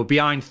 4-3, they were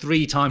behind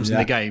 3 times in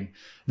the game.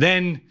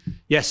 Then,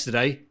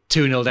 yesterday,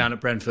 2-0 down at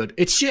Brentford.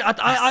 It's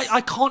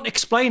I can't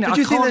explain it. But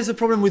do you think there's a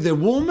problem with the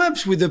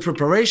warm-ups, with the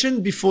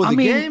preparation before the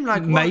game?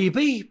 Like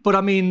maybe, but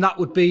I mean that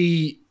would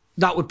be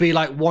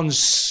like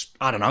once,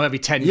 I don't know, every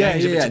 10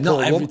 games. Yeah,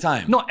 not every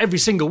time. Not every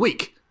single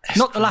week.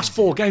 Not the last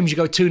 4 games you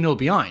go 2-0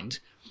 behind.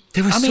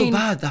 They were so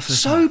bad that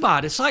first so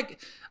bad. It's like,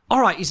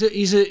 all right,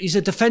 he's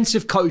a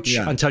defensive coach,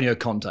 Antonio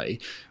Conte,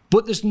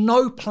 but there's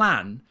no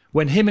plan.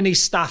 When him and his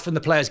staff and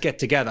the players get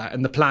together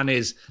and the plan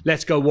is,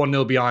 let's go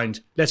 1-0 behind,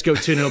 let's go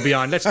 2-0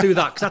 behind, let's do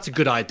that because that's a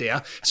good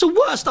idea. It's the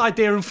worst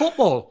idea in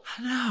football.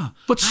 I know.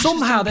 But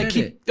somehow they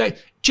keep... do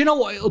you know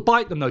what? It'll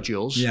bite them though,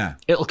 Jules. Yeah.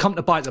 It'll come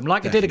to bite them.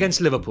 Like it did against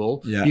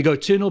Liverpool. Yeah. You go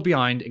 2-0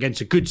 behind against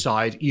a good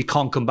side, you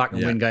can't come back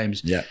and win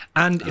games. Yeah.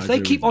 And if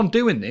they keep on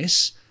doing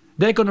this,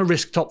 they're going to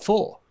risk top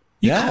 4.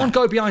 You can't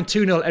go behind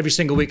 2-0 every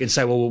single week and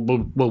say, well,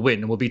 we'll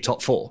win and we'll be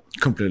top 4.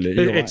 Completely.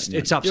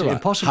 It's absolutely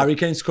impossible. Harry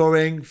Kane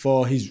scoring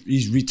for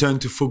his return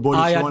to football.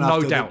 I had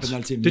no doubt.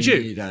 Did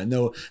you?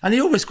 No. And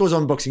he always scores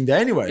on Boxing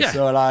Day anyway. Yeah.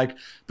 So,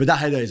 but that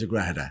header is a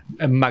great header.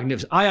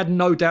 Magnificent. I had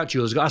no doubt,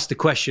 Jules. I got asked the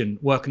question,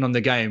 working on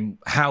the game,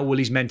 how will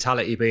his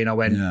mentality be? And I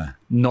went,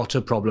 not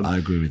a problem. I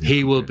agree with you.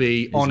 He will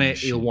be on it.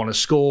 He'll want to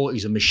score.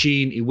 He's a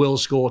machine. He will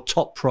score.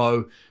 Top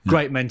pro.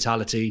 Great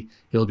mentality.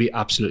 He'll be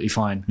absolutely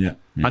fine. Yeah.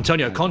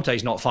 Antonio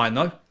Conte's not fine,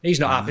 though. He's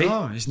not happy.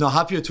 No, he's not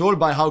happy at all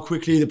by how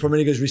quickly the Premier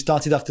League has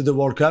restarted after the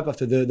World Cup,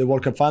 after the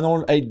World Cup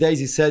final. 8 days,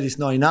 he said, it's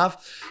not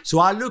enough. So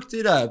I looked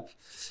it up.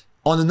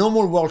 On a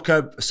normal World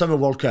Cup, Summer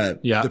World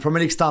Cup, the Premier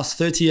League starts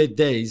 38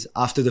 days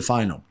after the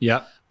final.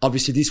 Yeah.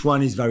 Obviously, this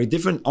one is very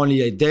different.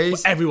 Only 8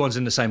 days. But everyone's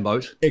in the same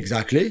boat.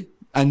 Exactly.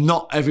 And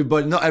not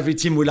every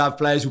team will have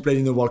players who played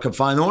in the World Cup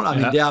final. I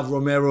mean, they have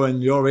Romero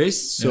and Lloris.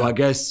 So I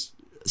guess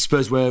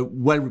Spurs were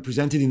well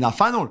represented in that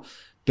final.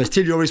 But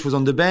still, Lloris was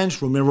on the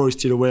bench. Romero is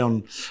still away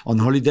on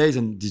holidays,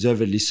 and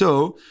deservedly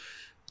so.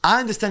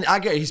 I understand. I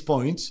get his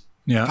point.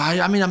 Yeah. But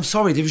I mean, I'm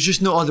sorry. There was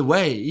just no other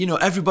way. You know,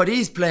 everybody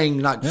is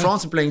playing.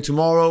 France are playing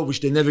tomorrow,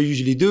 which they never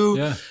usually do.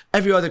 Yeah.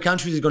 Every other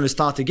country is going to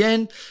start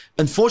again.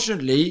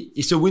 Unfortunately,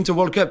 it's a Winter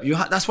World Cup.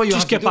 That's why you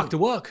just have to get back to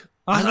work.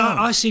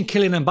 I seen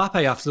Kylian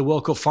Mbappe after the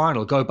World Cup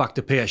final go back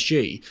to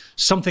PSG.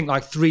 Something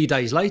like 3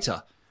 days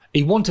later.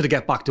 He wanted to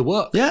get back to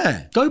work.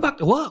 Yeah. Go back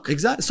to work.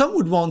 Exactly. Some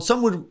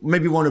would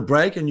maybe want a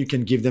break and you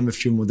can give them a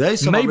few more days.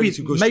 Some maybe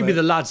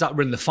the lads that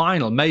were in the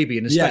final,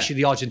 and especially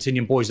the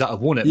Argentinian boys that have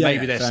won it,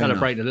 maybe they're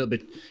celebrating a little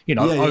bit,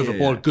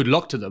 overboard. Good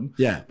luck to them.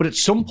 Yeah. But at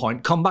some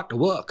point, come back to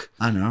work.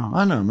 I know,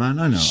 man.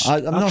 I'm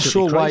not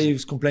sure why he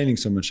was complaining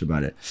so much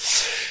about it.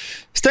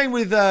 Staying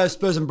with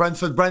Spurs and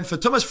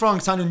Brentford. Thomas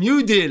Frank signed a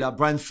new deal at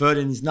Brentford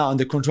and is now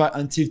under contract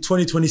until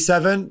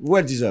 2027.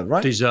 Well deserved,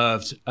 right?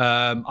 Deserved.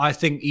 I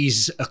think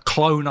he's a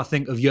clone, of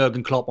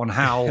Jurgen Klopp on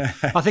how...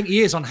 I think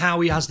he is on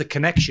how he has the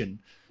connection,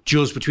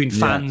 Jules, between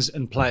fans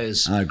and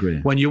players. I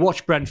agree. When you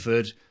watch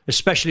Brentford,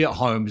 especially at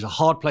home, it's a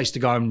hard place to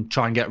go and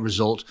try and get a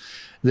result.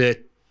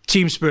 The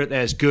team spirit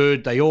there is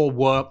good. They all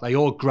work. They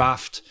all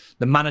graft.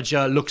 The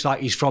manager looks like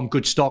he's from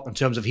good stock in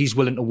terms of he's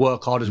willing to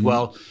work hard as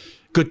well.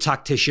 Good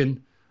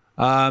tactician.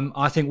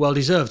 I think well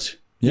deserved.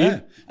 Yeah.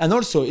 And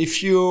also,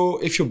 if you're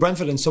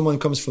Brentford and someone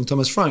comes from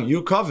Thomas Frank,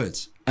 you're covered.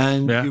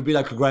 And you'll be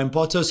like a Graham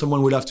Potter.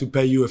 Someone will have to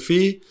pay you a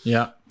fee.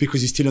 Yeah.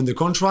 Because he's still under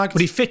contract.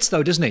 But he fits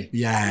though, doesn't he?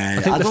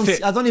 Yeah.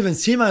 I don't even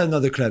see him at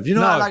another club. You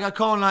know, I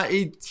can't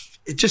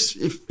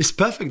it's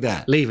perfect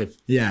there. Leave him.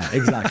 Yeah,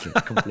 exactly.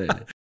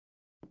 Completely.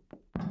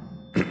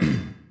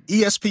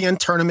 ESPN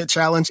Tournament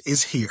Challenge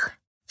is here.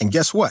 And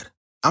guess what?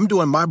 I'm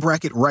doing my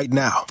bracket right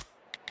now.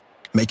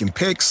 Making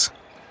picks,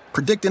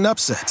 predicting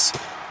upsets,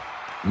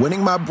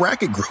 winning my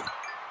bracket group,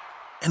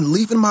 and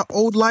leaving my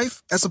old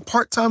life as a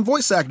part-time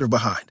voice actor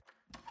behind.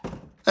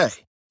 Hey,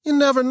 you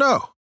never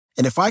know.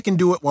 And if I can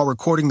do it while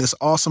recording this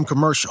awesome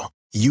commercial,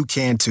 you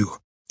can too.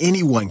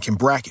 Anyone can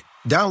bracket.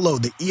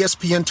 Download the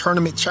ESPN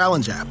Tournament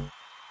Challenge app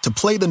to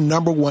play the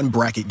 #1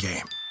 bracket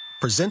game.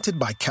 Presented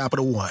by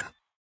Capital One.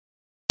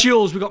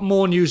 Jules, we've got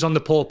more news on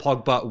the Paul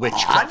Pogba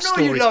witchcraft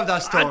story. I know you love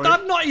that story.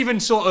 I've not even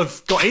sort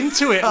of got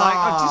into it.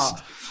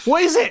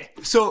 What is it?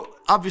 So,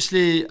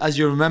 obviously, as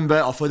you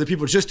remember, or for the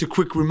people, just a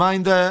quick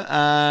reminder,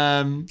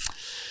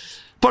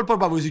 Paul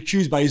Pogba was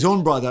accused by his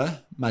own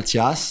brother,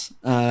 Matthias,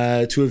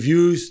 to have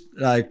used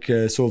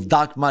sort of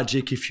dark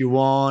magic, if you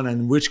want,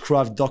 and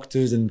witchcraft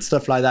doctors and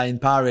stuff like that in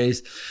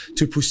Paris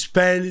to put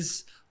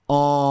spells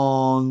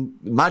on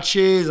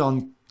matches,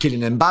 on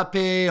Kylian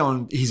Mbappe,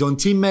 on his own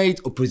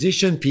teammate,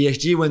 opposition,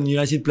 PSG, when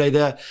United played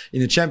there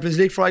in the Champions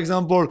League, for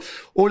example,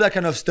 all that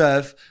kind of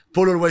stuff.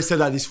 Paul always said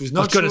that this was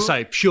not true. I was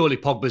going to say, purely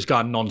Pogba's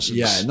gone nonsense.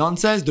 Yeah,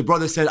 nonsense. The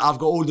brother said, I've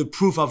got all the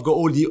proof, I've got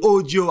all the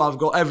audio, I've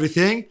got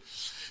everything.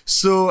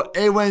 So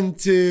he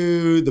went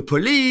to the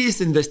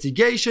police,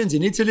 investigations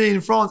in Italy, in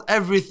France,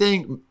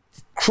 everything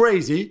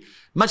crazy.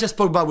 Matthias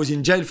Pogba was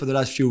in jail for the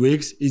last few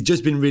weeks. He's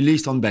just been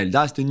released on bail.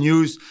 That's the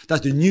news.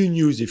 That's the new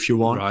news, if you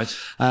want.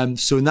 Right.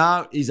 So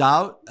now he's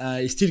out.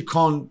 He still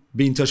can't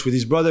be in touch with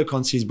his brother,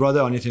 can't see his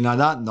brother or anything like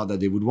that. Not that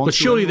they would want to. But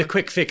surely the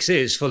quick fix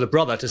is for the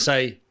brother to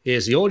say,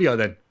 here's the audio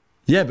then.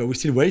 Yeah, but we're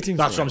still waiting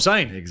for it. That's what I'm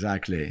saying.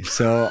 Exactly.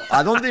 So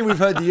I don't think we've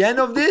heard the end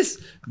of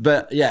this.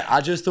 But yeah, I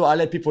just thought I'd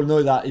let people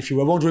know that if you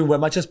were wondering where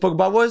Matthias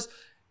Pogba was,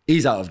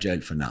 he's out of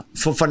jail for now.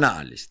 For now,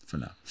 at least. For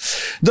now.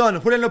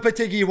 Done. Julian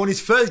Lopetegui won his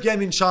first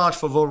game in charge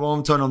for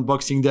Wolverhampton on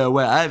Boxing Day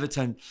away at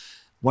Everton,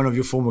 one of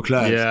your former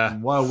clubs. Yeah.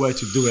 And what a way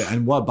to do it.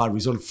 And what a bad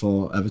result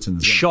for Everton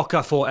as well.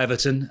 Shocker for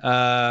Everton.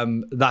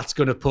 That's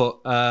going to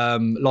put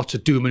lots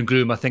of doom and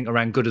gloom, I think,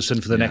 around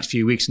Goodison for the next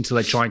few weeks until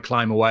they try and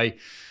climb away.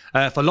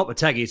 For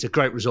Lopetegui, it's a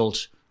great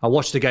result. I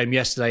watched the game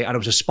yesterday and it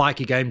was a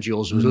spiky game,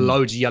 Jules. There was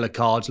loads of yellow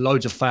cards,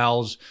 loads of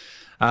fouls.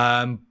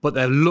 But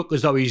they look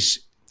as though it's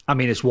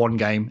one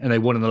game and they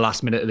won in the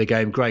last minute of the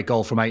game. Great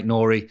goal from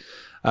Aït-Nouri.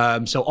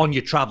 So on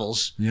your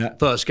travels,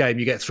 first game,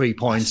 you get 3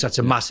 points. That's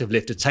a massive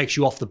lift. It takes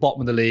you off the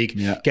bottom of the league,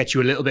 gets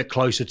you a little bit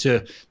closer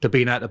to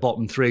being at the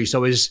bottom three.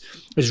 So his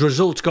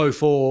results go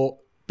for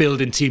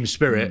building team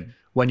spirit,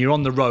 when you're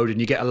on the road and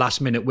you get a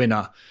last-minute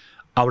winner,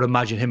 I would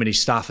imagine him and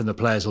his staff and the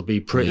players will be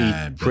pretty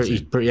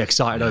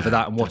excited over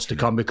that and what's to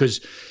come,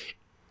 because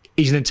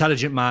he's an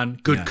intelligent man,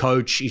 good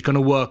coach. He's going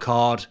to work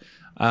hard.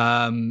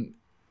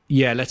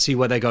 Let's see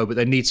where they go, but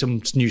they need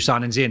some new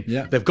signings in.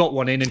 Yeah. They've got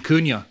one in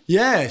Cunha.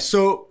 Yeah,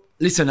 so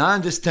listen, I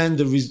understand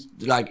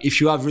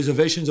if you have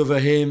reservations over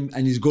him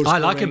and his goal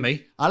scoring. I like him,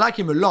 mate. I like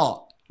him a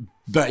lot.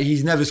 But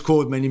he's never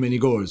scored many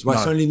goals. Well,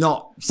 certainly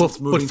not. But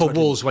for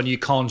Wolves, when you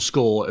can't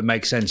score, it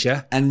makes sense,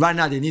 yeah? And right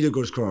now, they need a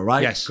goal scorer,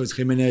 right? Yes. Because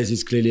Jimenez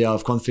is clearly out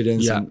of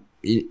confidence and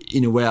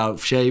in a way out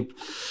of shape.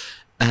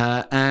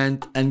 But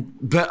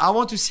I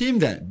want to see him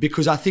there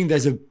because I think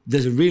there's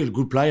a real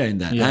good player in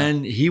there. Yeah.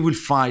 And he will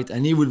fight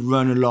and he will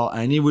run a lot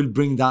and he will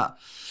bring that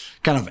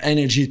kind of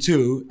energy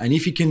too. And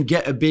if he can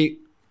get a bit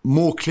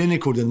more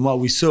clinical than what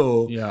we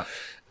saw... Yeah.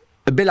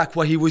 A bit like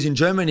what he was in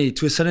Germany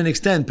to a certain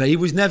extent, but he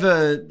was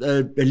never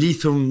a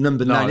lethal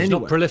number 9 he's anyway.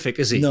 Not prolific,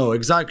 is he? No,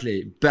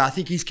 exactly. But I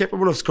think he's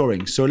capable of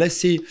scoring. So let's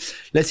see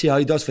how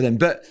he does for them.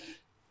 But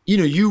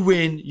you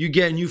win, you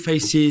get new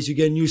faces, you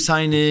get new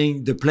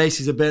signing. The place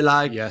is a bit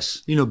like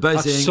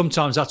buzzing.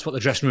 Sometimes that's what the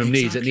dressing room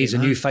needs. It needs a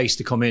new face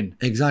to come in.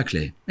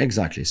 Exactly.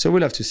 So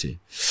we'll have to see.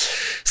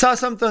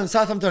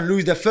 Southampton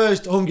lose their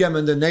first home game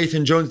under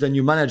Nathan Jones, the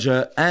new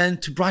manager,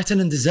 and to Brighton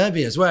and De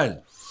Zerbi as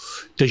well.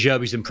 De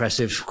Zerbi's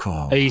impressive.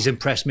 He's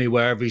impressed me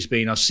wherever he's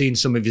been. I've seen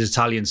some of his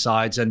Italian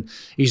sides, and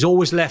he's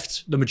always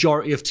left the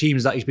majority of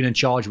teams that he's been in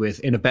charge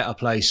with in a better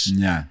place.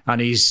 Yeah. And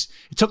it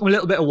took him a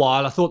little bit of a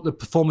while. I thought the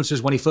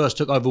performances when he first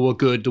took over were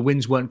good. The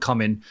wins weren't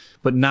coming,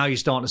 but now you're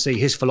starting to see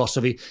his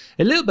philosophy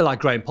a little bit like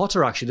Graham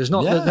Potter. Actually, there's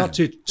not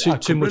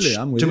too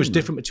much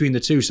different between the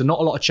two. So not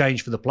a lot of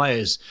change for the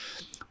players.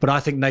 But I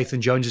think Nathan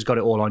Jones has got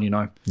it all on.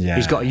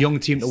 He's got a young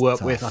team to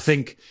work with. I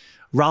think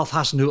Ralph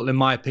Hasenhüttl, in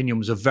my opinion,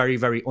 was a very,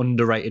 very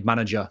underrated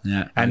manager.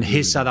 Yeah, and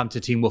his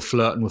Southampton team were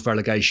flirting with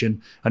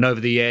relegation. And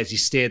over the years, he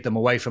steered them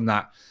away from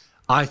that.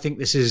 I think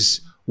this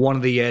is one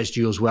of the years,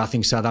 Jules, where I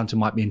think Southampton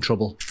might be in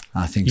trouble.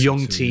 I think young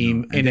so too,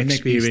 team,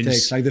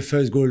 inexperienced. Like the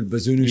first goal,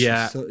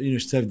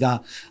 Bazunu saved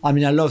that. I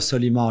mean, I love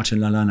Solly March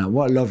and Lallana.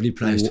 What lovely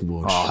players to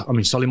watch.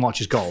 Solly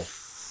March's goal.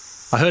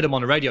 I heard him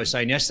on the radio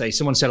saying yesterday,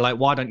 someone said,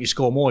 why don't you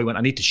score more? He went,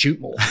 I need to shoot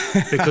more.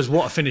 Because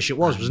what a finish it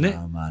was, wasn't it?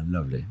 Oh, man,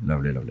 lovely.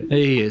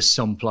 He is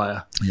some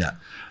player. Yeah.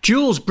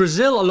 Jules,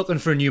 Brazil are looking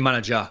for a new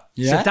manager.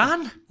 Yeah.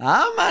 Zidane?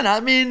 Man, I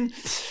mean,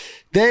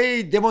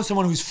 they want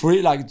someone who's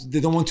free. Like, they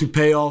don't want to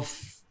pay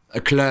off a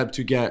club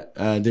to get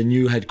the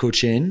new head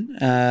coach in.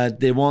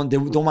 They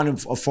don't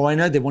want a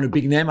foreigner. They want a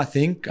big name, I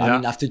think. Yeah. I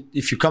mean,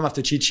 if you come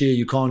after Chichi,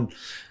 you can't...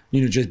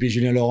 just be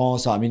Julien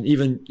Laurent. So, I mean,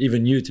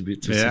 even you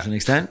to a certain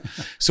extent.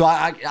 So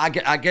I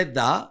get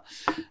that.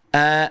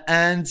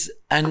 And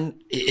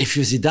if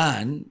you're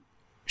Zidane,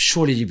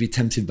 surely you'd be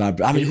tempted by...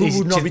 I mean, who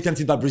would not be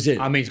tempted by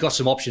Brazil? I mean, he's got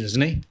some options,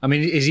 isn't he? I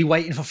mean, is he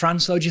waiting for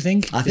France, though, do you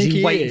think? I think is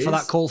he waiting for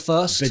that call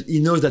first? But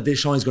he knows that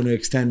Deschamps is going to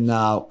extend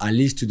now at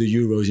least to the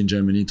Euros in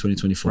Germany in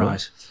 2024.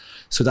 Right.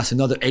 So that's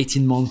another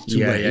 18 months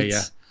to wait.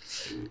 Yeah.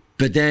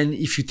 But then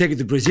if you take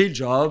the Brazil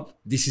job,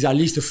 this is at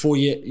least a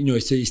 4-year,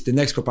 it's the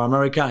next Copa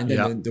America and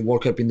then the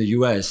World Cup in the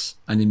US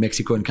and in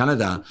Mexico and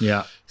Canada.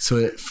 Yeah.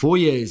 So 4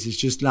 years is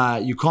just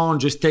like, you can't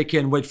just take it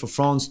and wait for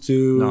France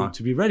to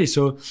be ready.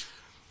 So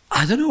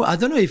I don't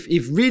know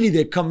if really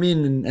they come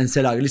in and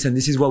say like, listen,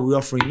 this is what we're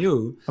offering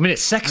you. I mean,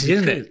 it's sexy,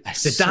 isn't it?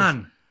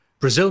 Zidane.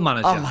 Brazil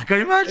manager. Oh my God,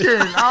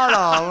 imagine.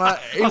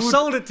 I've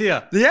sold it to you.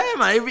 Yeah,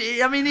 man.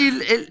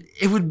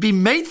 It would be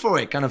made for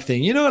it kind of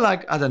thing.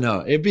 I don't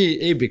know. It'd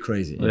be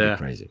crazy. It'd be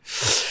crazy.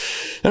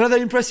 Another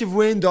impressive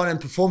win done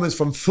and performance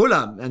from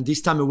Fulham, and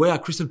this time away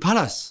at Crystal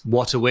Palace.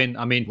 What a win.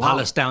 I mean,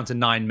 Palace down to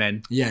 9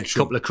 men. Yeah,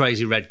 true. A couple of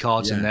crazy red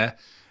cards in there.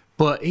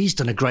 But he's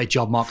done a great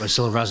job, Marco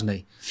Silva, hasn't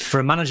he? For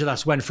a manager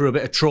that's went through a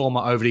bit of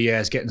trauma over the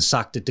years, getting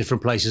sacked at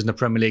different places in the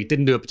Premier League,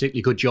 didn't do a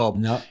particularly good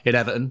job at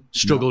Everton,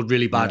 struggled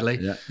really badly.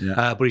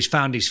 But he's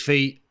found his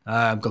feet,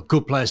 got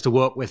good players to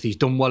work with. He's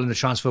done well in the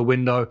transfer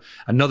window.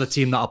 Another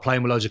team that are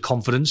playing with loads of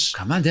confidence.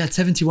 Come on, they had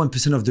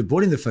 71% of the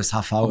ball in the first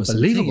half hour.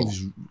 Unbelievable.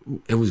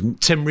 It was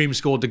Tim Ream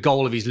scored the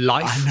goal of his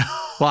life. I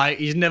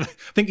know. I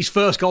think his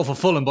first goal for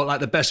Fulham, but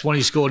the best one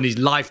he scored in his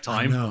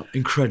lifetime. I know,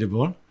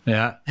 incredible.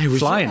 Yeah,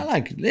 flying.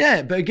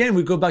 But again,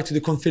 we go back to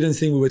the confidence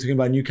thing we were talking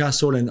about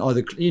Newcastle and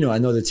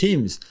other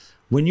teams.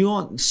 When you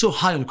are so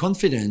high on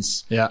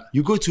confidence,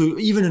 you go to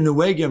even an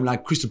away game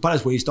like Crystal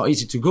Palace where it's not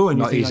easy to go and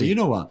you think, you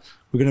know what,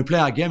 we're going to play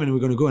our game and we're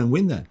going to go and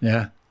win there.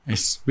 Yeah.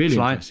 It's really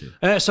impressive.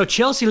 So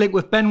Chelsea linked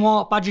with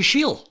Benoit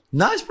Badiashile.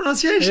 Nice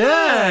pronunciation.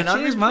 Yeah,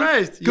 I'm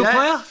impressed. Good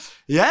player.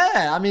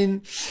 Yeah, I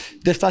mean,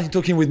 they've started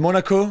talking with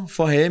Monaco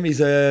for him. He's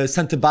a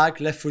centre-back,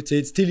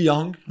 left-footed, still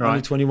young,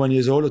 only 21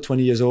 years old or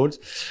 20 years old.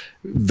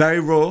 Very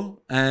raw,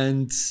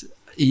 and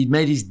he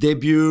made his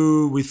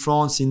debut with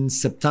France in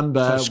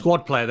September. So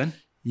squad player then?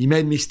 He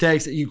made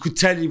mistakes. You could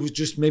tell he was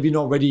just maybe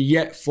not ready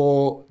yet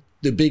for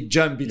the big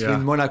jump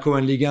between Monaco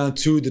and Ligue 1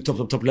 to the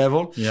top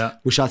level,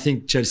 which I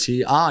think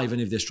Chelsea are, even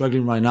if they're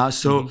struggling right now.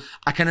 So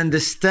I can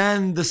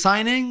understand the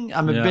signing.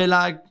 I'm a bit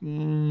like,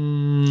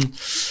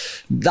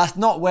 that's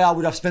not where I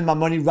would have spent my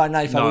money right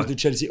now if I was the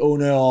Chelsea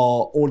owner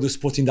or all the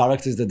sporting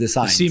directors that they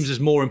signed. It seems there's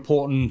more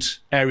important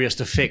areas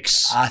to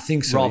fix. I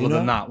think so. Rather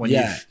than that, when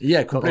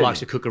you've got the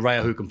likes of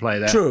Cucurella who can play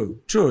there.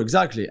 True,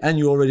 exactly. And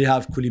you already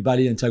have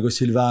Koulibaly and Thiago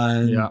Silva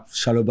and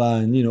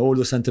Chalobah and, all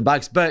those centre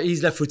backs. But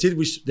he's left-footed,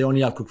 which they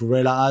only have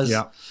Cucurella as.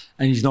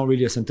 And he's not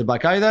really a centre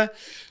back either.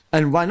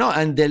 And why not?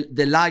 And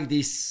they like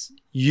this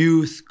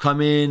youth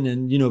come in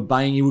and,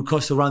 buying. It would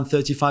cost around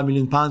 £35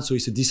 million, so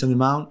it's a decent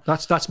amount.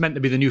 That's meant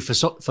to be the new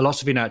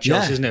philosophy now at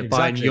Chelsea, isn't it? Exactly.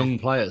 Buying young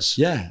players.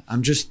 Yeah,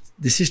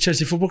 this is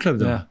Chelsea Football Club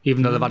though. Yeah.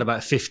 Even though they've had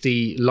about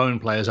 50 loan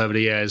players over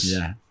the years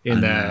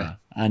in there.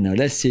 I know,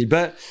 let's see.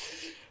 But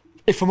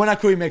if for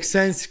Monaco it makes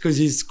sense because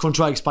his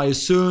contract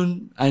expires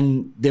soon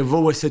and they've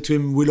always said to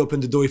him, we'll open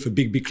the door if a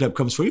big club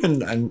comes for you,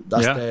 and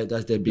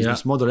that's their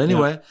business model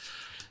anyway.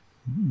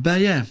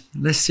 But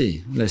let's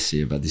see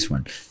about this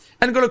one.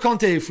 And N'Golo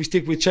Kante, if we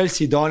stick with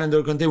Chelsea, Don, and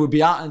N'Golo Kante will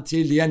be out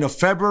until the end of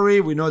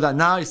February. We know that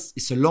now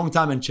it's a long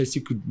time and Chelsea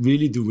could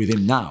really do with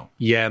him now.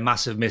 Yeah,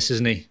 massive miss,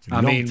 isn't he?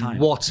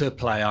 What a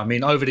player.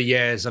 Over the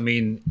years,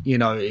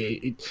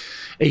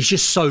 he's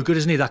just so good,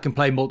 isn't he, that can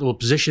play multiple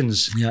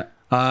positions. Yeah.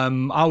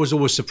 I was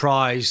always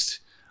surprised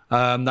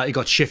that he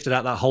got shifted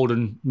out that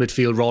holding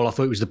midfield role. I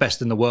thought he was the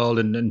best in the world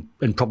and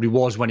probably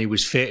was when he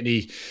was fit.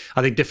 And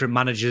I think different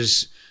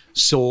managers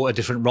saw a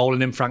different role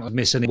in him. Frank was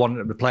missing. He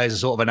wanted to play as a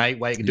sort of an 8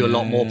 where he could do a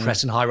lot more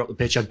pressing higher up the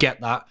pitch. I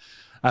get that.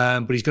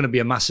 But he's going to be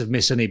a massive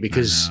miss, isn't he?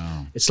 Because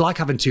it's like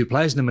having two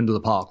players in the middle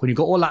of the park. When you've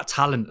got all that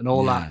talent and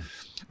all that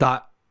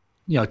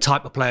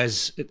type of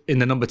players in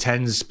the number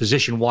 10's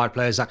position, wide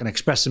players that can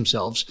express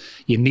themselves,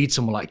 you need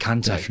someone like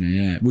Kante. Definitely,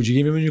 yeah. Would you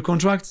give him a new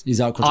contract? He's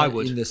out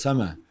contract in the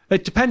summer.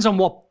 It depends on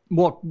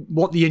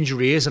what the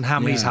injury is and how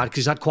many he's had, because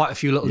he's had quite a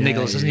few little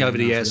niggles, hasn't he, over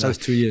the years? So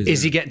 2 years,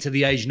 is he getting to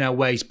the age now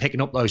where he's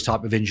picking up those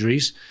type of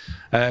injuries?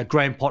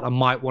 Graham Potter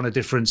might want a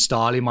different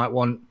style. He might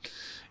want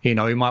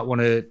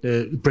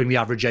to bring the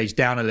average age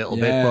down a little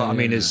bit. But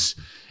as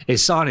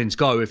signings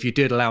go, if you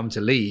did allow him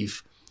to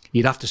leave,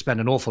 you'd have to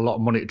spend an awful lot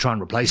of money to try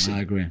and replace him.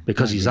 I agree.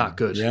 Because he's that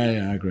good.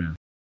 Yeah, I agree.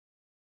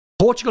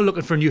 Portugal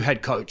looking for a new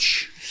head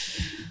coach.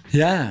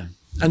 Yeah.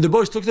 And the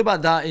boys talked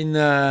about that in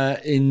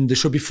the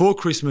show before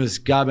Christmas,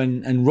 Gab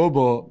and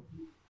Robo.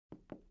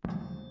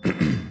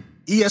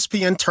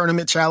 ESPN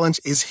Tournament Challenge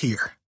is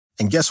here.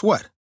 And guess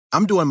what?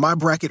 I'm doing my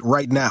bracket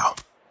right now.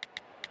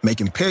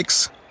 Making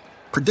picks,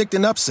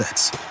 predicting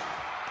upsets,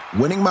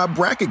 winning my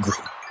bracket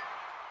group,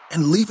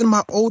 and leaving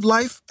my old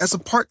life as a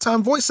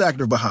part-time voice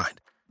actor behind.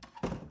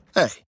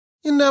 Hey,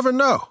 you never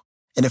know.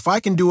 And if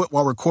I can do it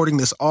while recording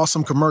this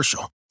awesome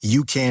commercial,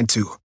 you can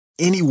too.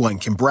 Anyone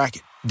can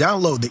bracket.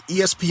 Download the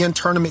ESPN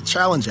Tournament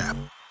Challenge app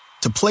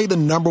to play the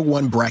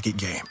 #1 bracket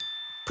game.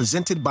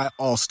 Presented by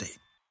Allstate.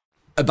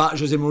 About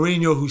Jose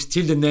Mourinho, who's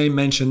still the name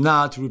mentioned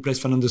now to replace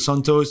Fernando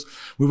Santos.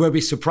 We were a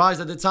bit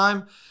surprised at the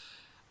time.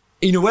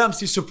 In a way, I'm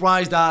still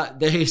surprised that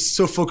they're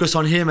so focused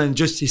on him and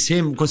just it's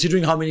him,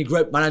 considering how many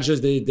great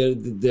managers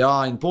there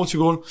are in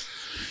Portugal.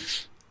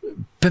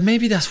 But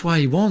maybe that's why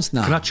he wants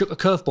now. Can I chuck a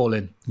curveball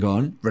in? Go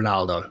on.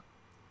 Ronaldo.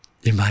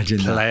 Imagine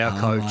player that.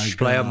 coach,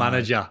 player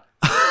manager.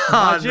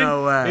 Imagine,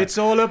 no way. It's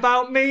all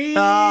about me.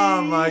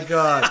 Oh my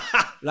God.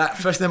 Like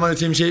first name on the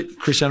team sheet,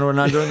 Cristiano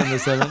Ronaldo, number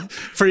 7.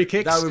 Free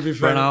kicks, that would be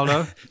fun.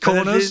 Ronaldo.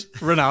 Corners,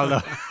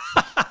 Ronaldo.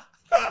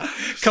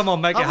 Come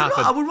on, make it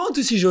happen. I would want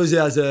to see Jose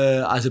as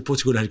a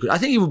Portugal head coach. I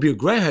think he would be a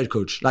great head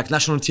coach, like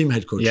national team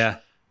head coach. Yeah.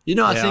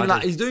 I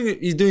think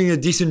he's doing a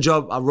decent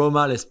job at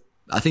Roma.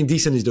 I think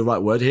decent is the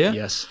right word here.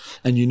 Yes.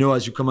 And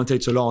as you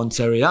commentate so long on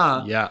Serie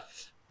A. Yeah.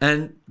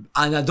 And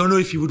I don't know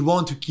if he would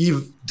want to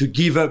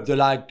give up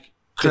the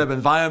club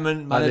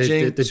environment,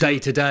 managing the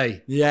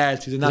day-to-day. Yeah,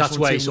 to the national that's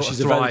where team, he sort of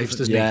thrives,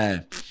 doesn't he? Yeah.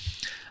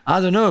 I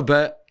don't know,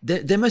 but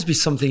there must be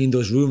something in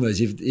those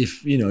rumours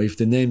if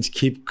the names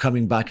keep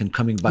coming back.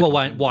 Well,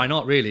 why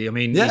not really?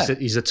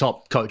 He's a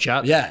top coach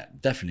out. Yeah,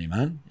 definitely,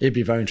 man. It'd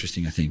be very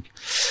interesting, I think.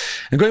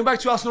 And going back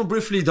to Arsenal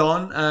briefly,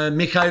 Don,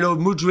 Mikhailo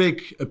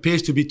Mudryk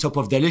appears to be top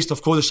of their list.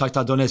 Of course, the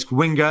Shakhtar Donetsk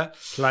winger.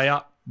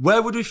 Player.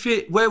 Where would he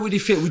fit? Would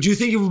you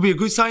think it would be a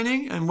good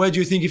signing? And where do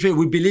you think he fit?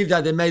 We believe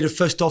that they made a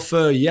first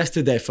offer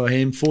yesterday for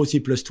him, 40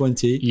 plus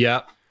 20.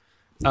 Yeah.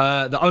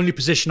 The only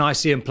position I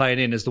see him playing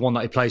in is the one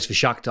that he plays for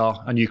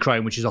Shakhtar and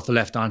Ukraine, which is off the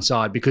left-hand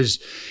side. Because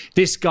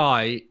this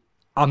guy,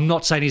 I'm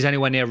not saying he's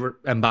anywhere near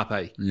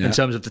Mbappe in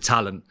terms of the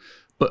talent,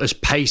 but as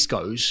pace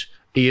goes,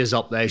 he is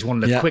up there. He's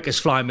one of the quickest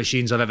flying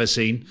machines I've ever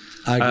seen.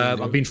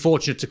 I've been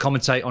fortunate to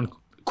commentate on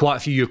quite a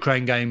few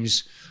Ukraine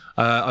games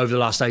over the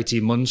last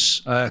 18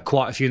 months,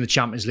 quite a few in the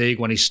Champions League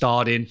when he's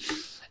starting.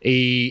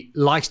 He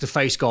likes to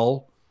face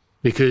goal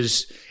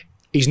because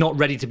he's not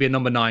ready to be a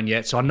number 9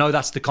 yet. So I know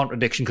that's the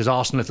contradiction, because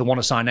Arsenal, if they want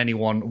to sign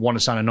anyone, want to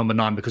sign a number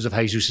 9 because of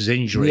Jesus'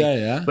 injury.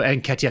 Yeah. But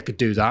Nketiah could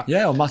do that.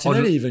 Yeah, or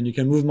Martinelli even. You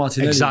can move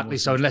Martinelli. Exactly.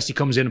 So unless he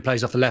comes in and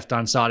plays off the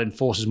left-hand side and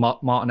forces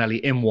Martinelli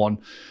in one.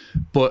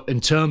 But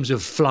in terms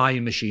of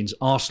flying machines,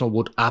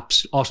 Arsenal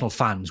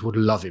fans would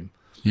love him.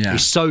 Yeah.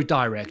 He's so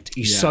direct.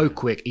 He's so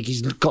quick.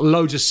 He's got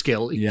loads of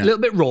skill. A little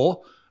bit raw.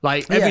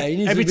 Like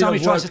every time he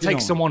tries to take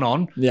someone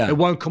on, it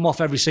won't come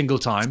off every single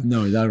time.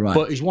 No, that's right.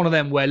 But he's one of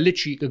them where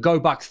literally you could go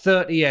back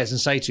 30 years and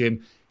say to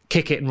him,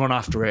 kick it and run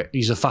after it.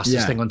 He's the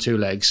fastest thing on 2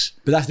 legs.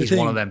 But that's the thing. He's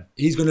one of them.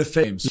 He's going to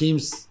fit him.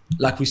 Seems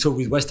like we saw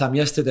with West Ham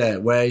yesterday,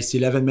 where it's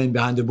 11 men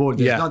behind the ball.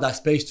 There's not that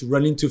space to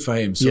run into for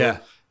him. So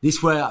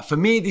this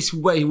is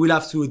where he will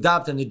have to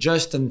adapt and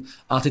adjust, and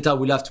Arteta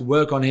will have to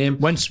work on him.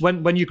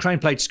 When Ukraine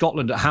played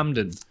Scotland at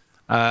Hampden,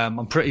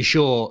 I'm pretty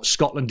sure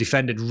Scotland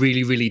defended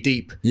really, really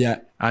deep. Yeah.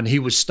 And he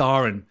was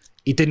starring.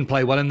 He didn't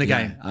play well in the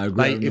game. I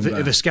agree. Like, if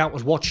a scout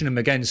was watching him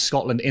against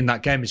Scotland in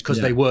that game, it's because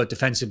they were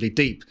defensively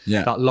deep.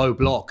 Yeah. That low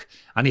block.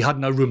 And he had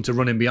no room to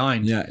run in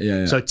behind.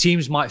 Yeah. So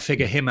teams might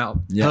figure him out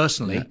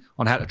personally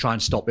on how to try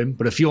and stop him.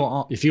 But if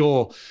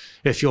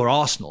you're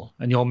Arsenal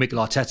and you're Mikel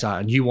Arteta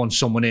and you want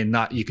someone in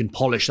that you can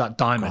polish that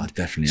diamond.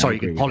 You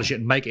can polish it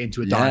and make it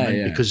into a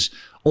diamond because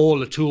all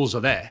the tools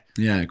are there.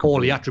 Yeah.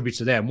 All the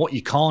attributes are there. And what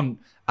you can't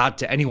add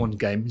to anyone's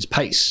game is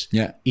pace.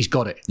 Yeah. He's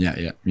got it.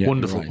 Yeah.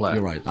 Wonderful player.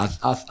 You're right.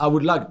 I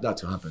would like that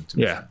to happen too.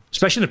 Yeah.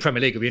 Especially in the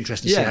Premier League, it'll be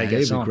interesting to see how he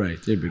gets on.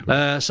 It'd be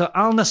great. So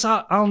Al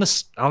Nassr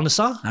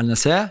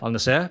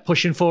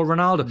pushing for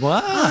Ronaldo.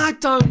 What?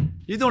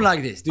 You don't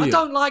like this, do you? I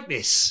don't like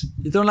this.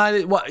 You don't like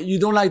it? What? You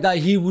don't like that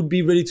he would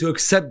be ready to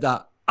accept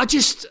that? I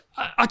just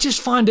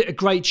find it a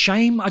great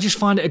shame. I just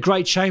find it a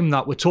great shame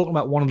that we're talking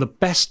about one of the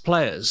best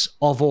players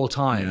of all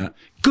time. Yeah.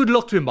 Good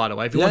luck to him, by the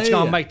way. If he wants to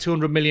go and make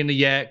 200 million a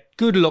year,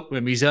 good luck to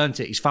him. He's earned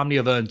it. His family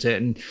have earned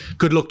it, and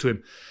good luck to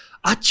him.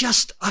 I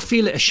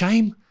feel it a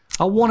shame.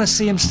 I want to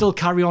see him still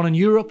carry on in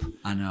Europe.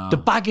 I know. The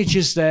baggage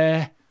is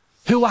there.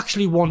 Who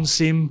actually wants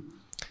him?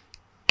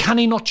 Can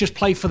he not just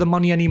play for the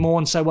money anymore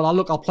and say, well,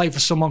 I'll play for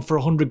someone for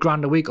 100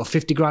 grand a week or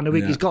 50 grand a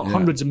week. He's got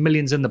hundreds of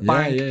millions in the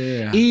bank.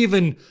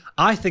 Even,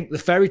 I think the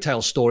fairy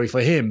tale story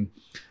for him,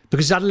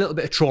 because he's had a little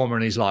bit of trauma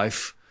in his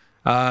life.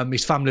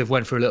 His family have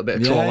went through a little bit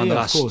of trauma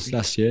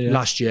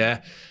last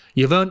year.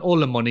 You've earned all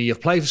the money.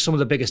 You've played for some of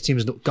the biggest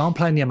teams. Go and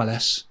play in the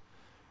MLS.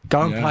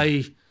 Go and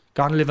play.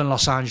 Go and live in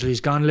Los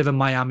Angeles. Go and live in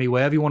Miami,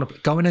 wherever you want to.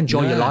 Go and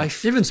enjoy your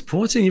life. Even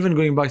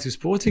going back to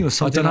sporting or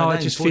something. I don't know. Like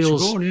it just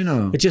feels.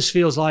 It just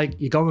feels like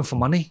you're going for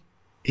money.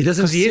 He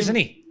doesn't. Because he is, isn't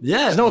he? Yeah.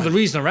 There's no other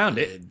reason around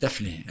it.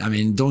 Definitely. I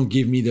mean, don't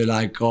give me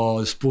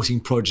the sporting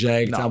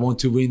project. No. I want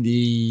to win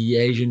the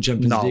Asian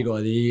Champions League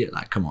or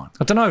come on.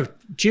 I don't know.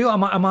 Do you?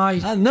 Am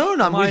I? No.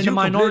 I'm with you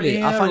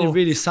completely. I find it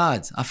really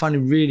sad. I find it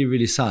really,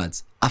 really sad.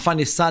 I find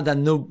it sad that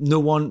no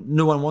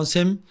one wants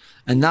him,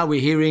 and now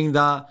we're hearing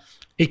that.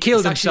 He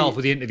killed himself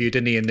with the interview,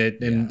 didn't he?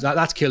 And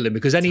that's killed him,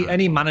 because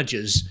any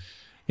managers,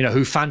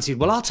 who fancied,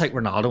 well, I'll take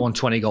Ronaldo on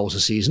 20 goals a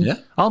season. Yeah.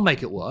 I'll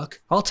make it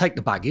work. I'll take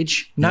the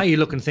baggage. Now you're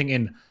looking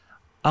thinking,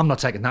 I'm not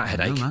taking that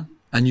headache. No, man.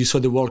 And you saw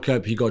the World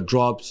Cup, he got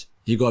dropped.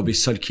 He got a bit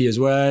sulky as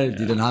well. It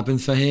didn't happen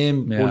for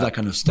him. All that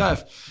kind of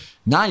stuff.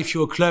 Now, if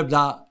you're a club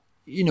that,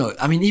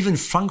 even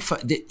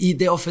Frankfurt,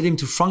 they offered him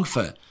to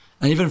Frankfurt.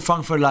 And even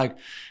Frankfurt,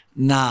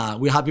 nah,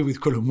 we're happy with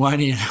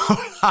Colomwani.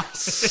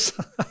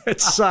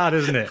 It's sad,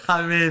 isn't it?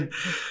 I mean,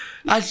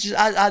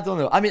 I don't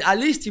know. I mean, at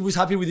least he was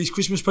happy with his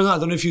Christmas present. I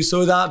don't know if you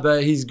saw that,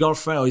 but his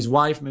girlfriend or his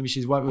wife, maybe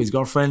she's wife or his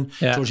girlfriend,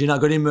 Georgina,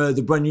 got him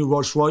the brand new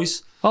Rolls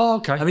Royce. Oh,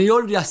 okay. I mean, he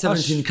already has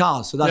 17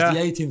 cars, so that's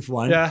the 18th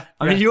one. Yeah.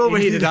 I mean, you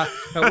already needed that.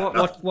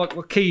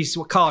 What keys,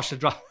 what car should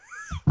drive?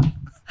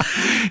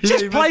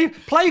 Just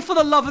play for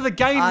the love of the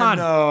game, man.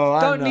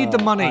 Don't need the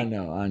money. I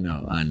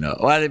know.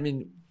 Well, I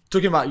mean,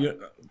 talking about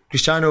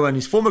Cristiano and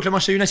his former club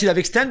Manchester United have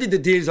extended the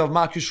deals of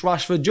Marcus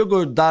Rashford,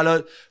 Diogo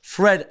Dalot,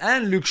 Fred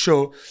and Luke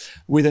Shaw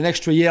with an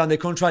extra year on their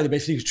contract. They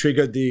basically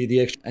triggered the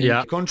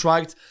extra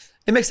contract.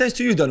 It makes sense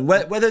to you, Don.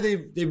 Whether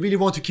they really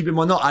want to keep him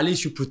or not, at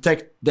least you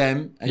protect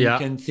them and you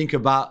can think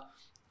about,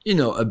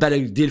 a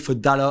better deal for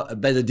Dalot, a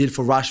better deal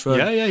for Rashford.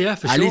 Yeah,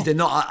 for sure. At least they're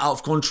not out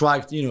of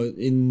contract,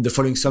 in the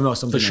following summer or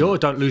something. For sure,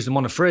 don't lose them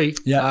on a free.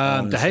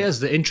 Yeah. De Gea's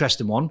the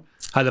interesting one.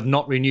 How they've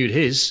not renewed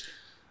his.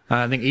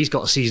 I think he's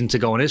got a season to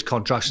go on his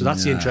contract, so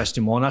that's the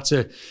interesting one.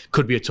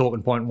 Could be a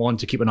talking point one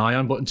to keep an eye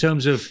on. But in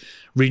terms of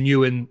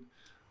renewing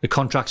the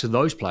contracts of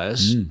those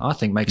players, I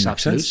think makes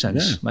absolute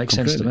sense. Yeah, makes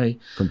sense to me.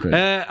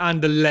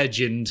 And the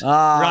legend,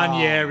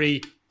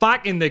 Ranieri,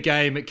 back in the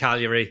game at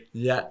Cagliari.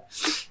 Yeah.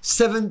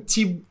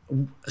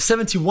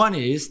 71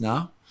 years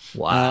now.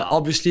 Wow.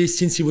 Obviously,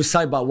 since he was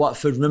sacked by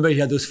Watford, remember he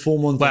had those 4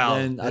 months. Well,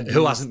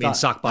 who hasn't been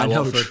sacked by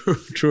Watford?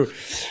 True.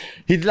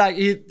 He'd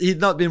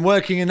not been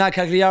working in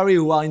Cagliari,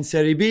 who are in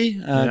Serie B,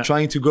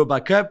 trying to go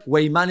back up,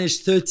 where he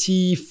managed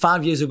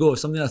 35 years ago,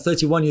 something like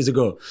 31 years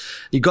ago.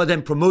 He got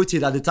them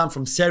promoted at the time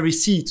from Serie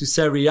C to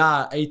Serie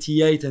A,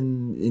 88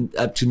 and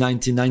up to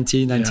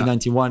 1990,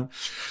 1991.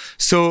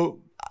 So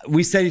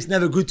we say it's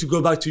never good to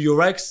go back to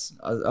your ex,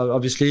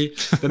 obviously.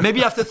 But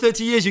maybe after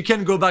 30 years, you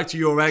can go back to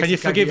your ex. Can you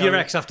forgive your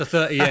ex after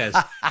 30 years?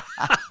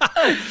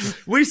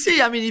 We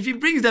see. I mean, if he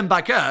brings them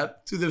back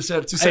up to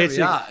Serie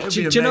A,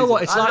 do you know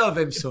what? It's I love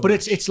him so But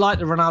much. it's like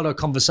the Ronaldo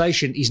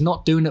conversation. He's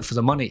not doing it for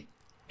the money.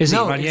 Is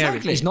No, he, Ranieri?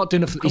 exactly. He's not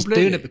doing it. He's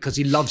doing it because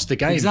he loves the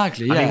game.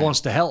 Exactly, and yeah. he wants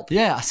to help.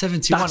 Yeah, at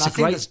 71, I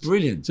think that's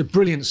brilliant. It's a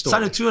brilliant story.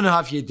 Signed a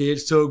 2.5-year deal.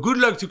 So good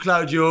luck to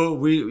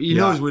Claudio. He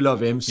knows we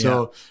love him,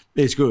 so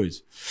it's good.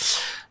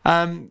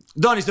 Don,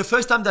 it's the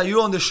first time that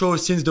you're on the show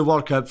since the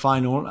World Cup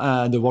final,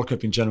 the World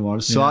Cup in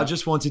general. So I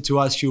just wanted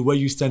to ask you where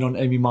you stand on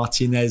Emi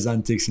Martinez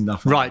antics in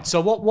that final. Right.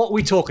 So what are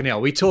we talking here? Are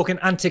we talking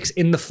antics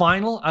in the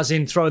final, as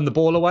in throwing the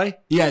ball away?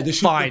 Yeah, the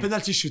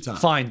penalty shooter.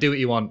 Fine, do what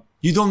you want.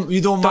 You don't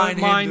mind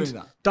him doing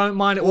that? Don't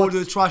mind it. All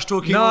the trash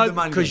talking, all the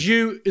man. No, because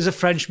you, as a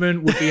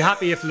Frenchman, would be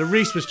happy if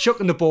Lloris was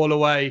chucking the ball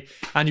away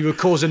and you were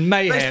causing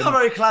mayhem. But it's not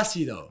very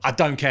classy, though. I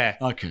don't care.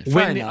 Okay,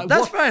 fair enough.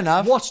 That's fair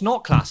enough. What's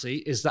not classy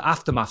is the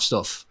aftermath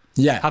stuff.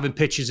 Yeah. Having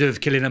pictures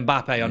of Kylian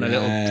Mbappe on a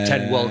little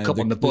 10 World Cup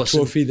on the bus. The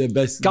trophy, the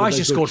best. Guys the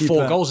just best scored 4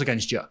 goalkeeper. goals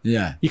against you.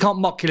 Yeah. You can't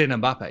mock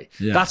Kylian Mbappe.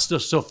 Yeah. That's the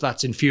stuff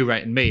that's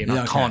infuriating me and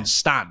I can't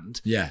stand.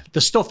 Yeah.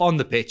 The stuff on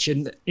the pitch,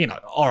 and,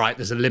 all right,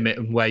 there's a limit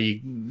on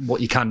what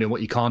you can do and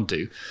what you can't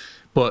do.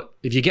 But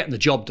if you're getting the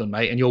job done,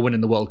 mate, and you're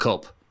winning the World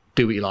Cup,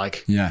 do what you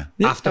like. Yeah.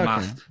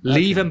 Aftermath. Okay.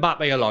 Leave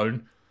Mbappe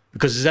alone.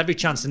 Because there's every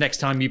chance the next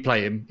time you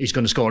play him, he's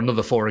going to score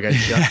another 4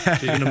 against you. So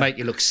he's going to make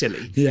you look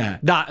silly. Yeah.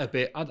 That a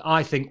bit,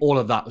 I think all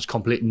of that was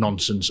complete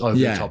nonsense over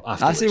the top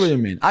afterwards. I see what you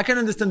mean. I can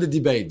understand the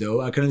debate,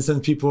 though. I can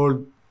understand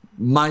people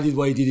minded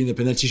what he did in the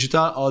penalty shooter.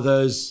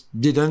 Others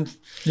didn't.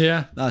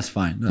 Yeah. That's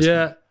fine.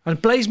 Fine.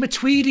 And Blaise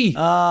Matuidi.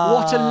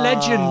 What a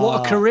legend.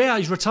 What a career.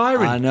 He's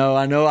retiring. I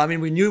know. I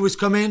mean, we knew it was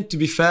coming, to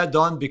be fair,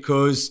 Don,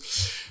 because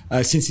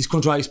since his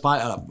contract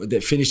expired, they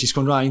finished his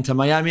contract Inter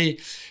Miami,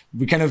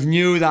 we kind of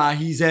knew that at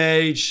his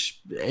age,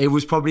 it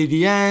was probably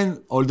the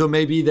end, although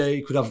maybe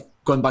they could have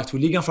gone back to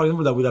Liga, for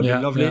example. That would have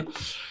been lovely.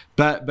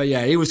 Yeah. But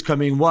yeah, he was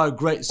coming. What a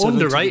great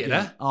underrated,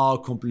 eh? Oh,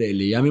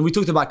 completely. I mean, we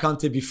talked about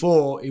Kante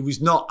before. It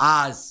was not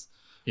as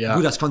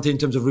good as Kante in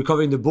terms of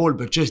recovering the ball,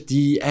 but just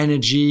the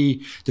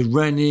energy, the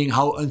running,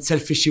 how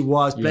unselfish he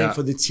was playing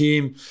for the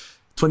team.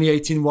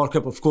 2018 World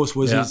Cup, of course,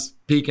 was his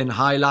peak and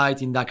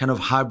highlight in that kind of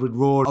hybrid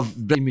role of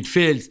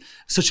midfield.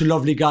 Such a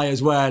lovely guy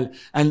as well.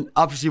 And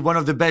obviously one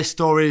of the best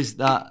stories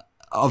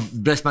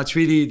of Blaise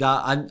Matuidi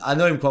that I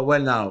know him quite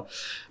well now.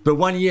 But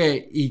one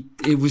year,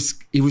 it was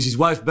his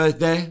wife's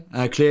birthday,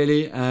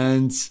 clearly,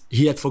 and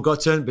he had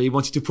forgotten, but he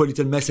wanted to put a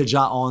little message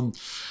out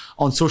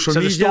on social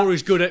media. So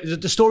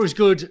the story's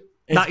good.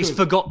 That he's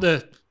forgot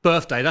the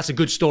birthday. That's a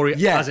good story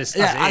as it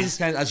stands,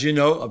 as you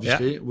know,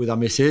 obviously, with our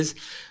missus.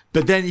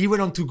 But then he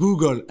went on to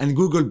Google and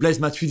Googled Blaise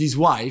Matuidi's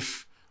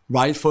wife,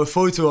 right, for a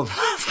photo of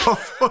her.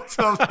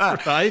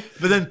 Right.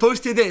 But then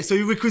posted it. So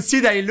we could see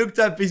that he looked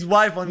up his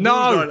wife on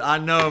Google. I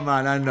know,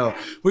 man, I know.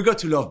 We got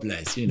to love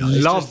Blaise,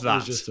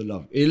 It's just a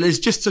love. He's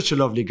just such a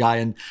lovely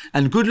guy.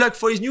 And good luck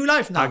for his new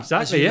life now.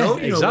 Exactly, When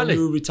exactly.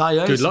 you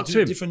retire, good luck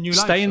to him. Different new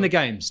life. Stay in the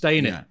game. Stay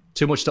in it.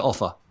 Too much to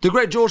offer. The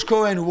great George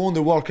Cohen, who won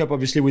the World Cup,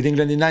 obviously, with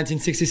England in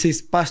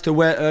 1966, passed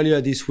away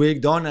earlier this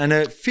week, Don, and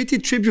a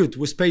fitted tribute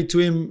was paid to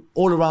him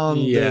all around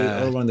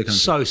the country.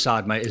 So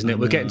sad, mate, isn't it?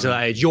 We're getting to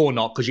that age. You're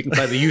not, because you can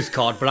play the youth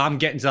card, but I'm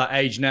getting to that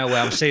age now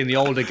where I'm seeing the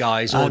older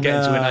guys all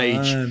getting to an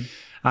age.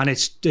 And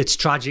it's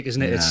tragic,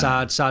 isn't it?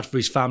 Yeah. It's sad for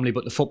his family,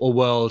 but the football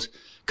world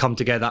come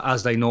together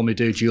as they normally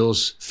do,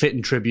 Jules,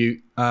 fitting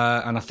tribute.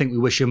 And I think we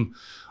wish him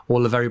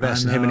all the very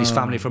best, and him and his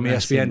family from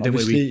ESPN,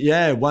 didn't we?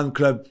 Yeah, one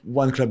club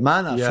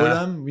man at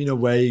Fulham,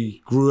 where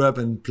he grew up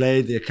and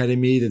played, the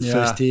academy, the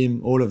first team,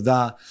 all of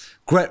that.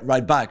 Great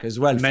right back as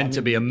well. Meant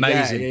to be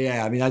amazing.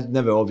 Yeah. I mean, I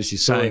never obviously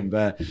saw him,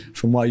 but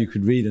from what you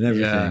could read and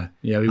everything.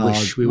 Yeah, we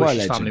wish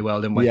his family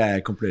well, didn't we? Yeah,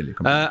 completely.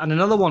 And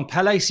another one,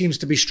 Pele seems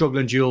to be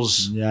struggling,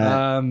 Jules.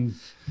 Yeah.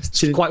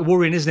 It's quite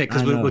worrying, isn't it?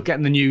 Because we're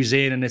getting the news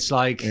in and it's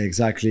like...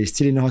 Exactly.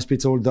 Still in the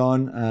hospital,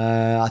 Don.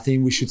 I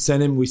think we should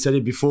send him, we said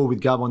it before with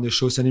Gab on the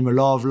show, send him a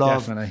lot of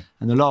love. Definitely.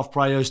 And a lot of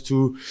prayers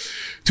to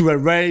El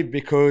Rey,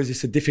 because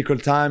it's a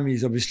difficult time.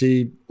 He's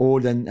obviously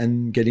old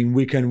and getting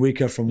weaker and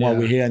weaker from what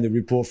we hear and the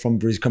report from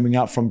coming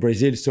out from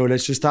Brazil. So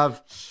let's just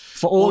have...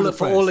 For all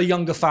the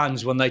younger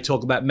fans, when they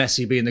talk about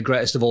Messi being the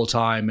greatest of all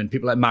time and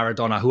people like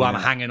Maradona, who I'm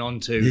hanging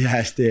on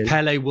to, still.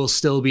 Pele will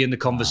still be in the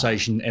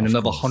conversation in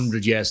another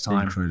 100 years'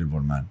 time. Incredible,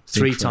 man.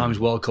 3 times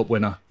World Cup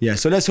winner. Yeah,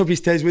 so let's hope he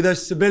stays with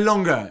us a bit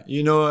longer,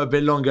 a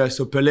bit longer.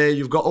 So Pele,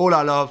 you've got all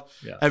our love,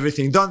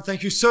 everything. Don,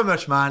 thank you so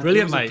much, man.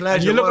 Brilliant, mate.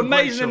 And you look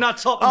amazing in that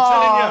top, I'm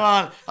telling you.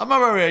 Man. I'm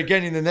over it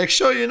again in the next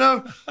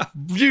show,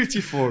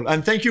 Beautiful.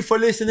 And thank you for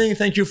listening.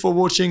 Thank you for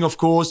watching, of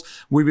course.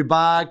 We'll be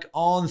back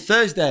on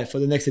Thursday for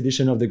the next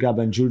edition of the Gab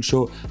Juls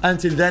Show.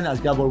 Until then, as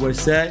Gab always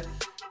say,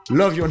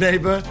 love your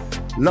neighbor,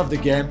 love the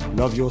game,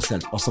 love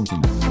yourself, or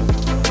something.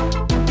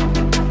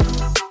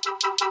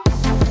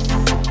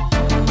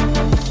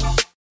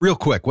 Real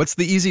quick, what's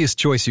the easiest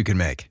choice you can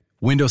make?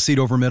 Window seat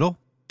over middle?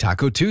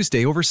 Taco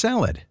Tuesday over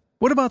salad?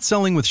 What about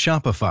selling with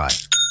Shopify?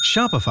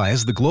 Shopify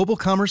is the global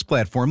commerce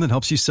platform that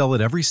helps you sell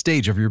at every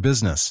stage of your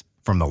business.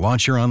 From the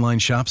launch your online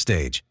shop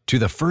stage to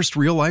the first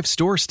real-life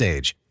store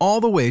stage,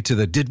 all the way to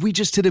the did we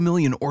just hit a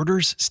million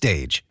orders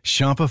stage,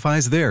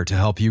 Shopify's there to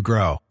help you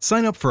grow.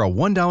 Sign up for a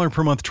 $1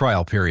 per month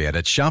trial period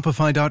at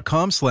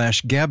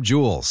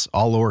shopify.com/GabJuls,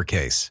 all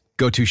lowercase.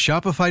 Go to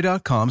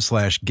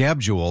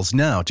shopify.com/GabJuls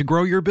now to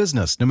grow your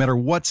business no matter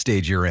what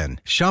stage you're in.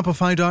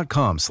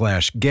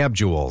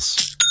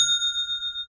 Shopify.com/GabJuls.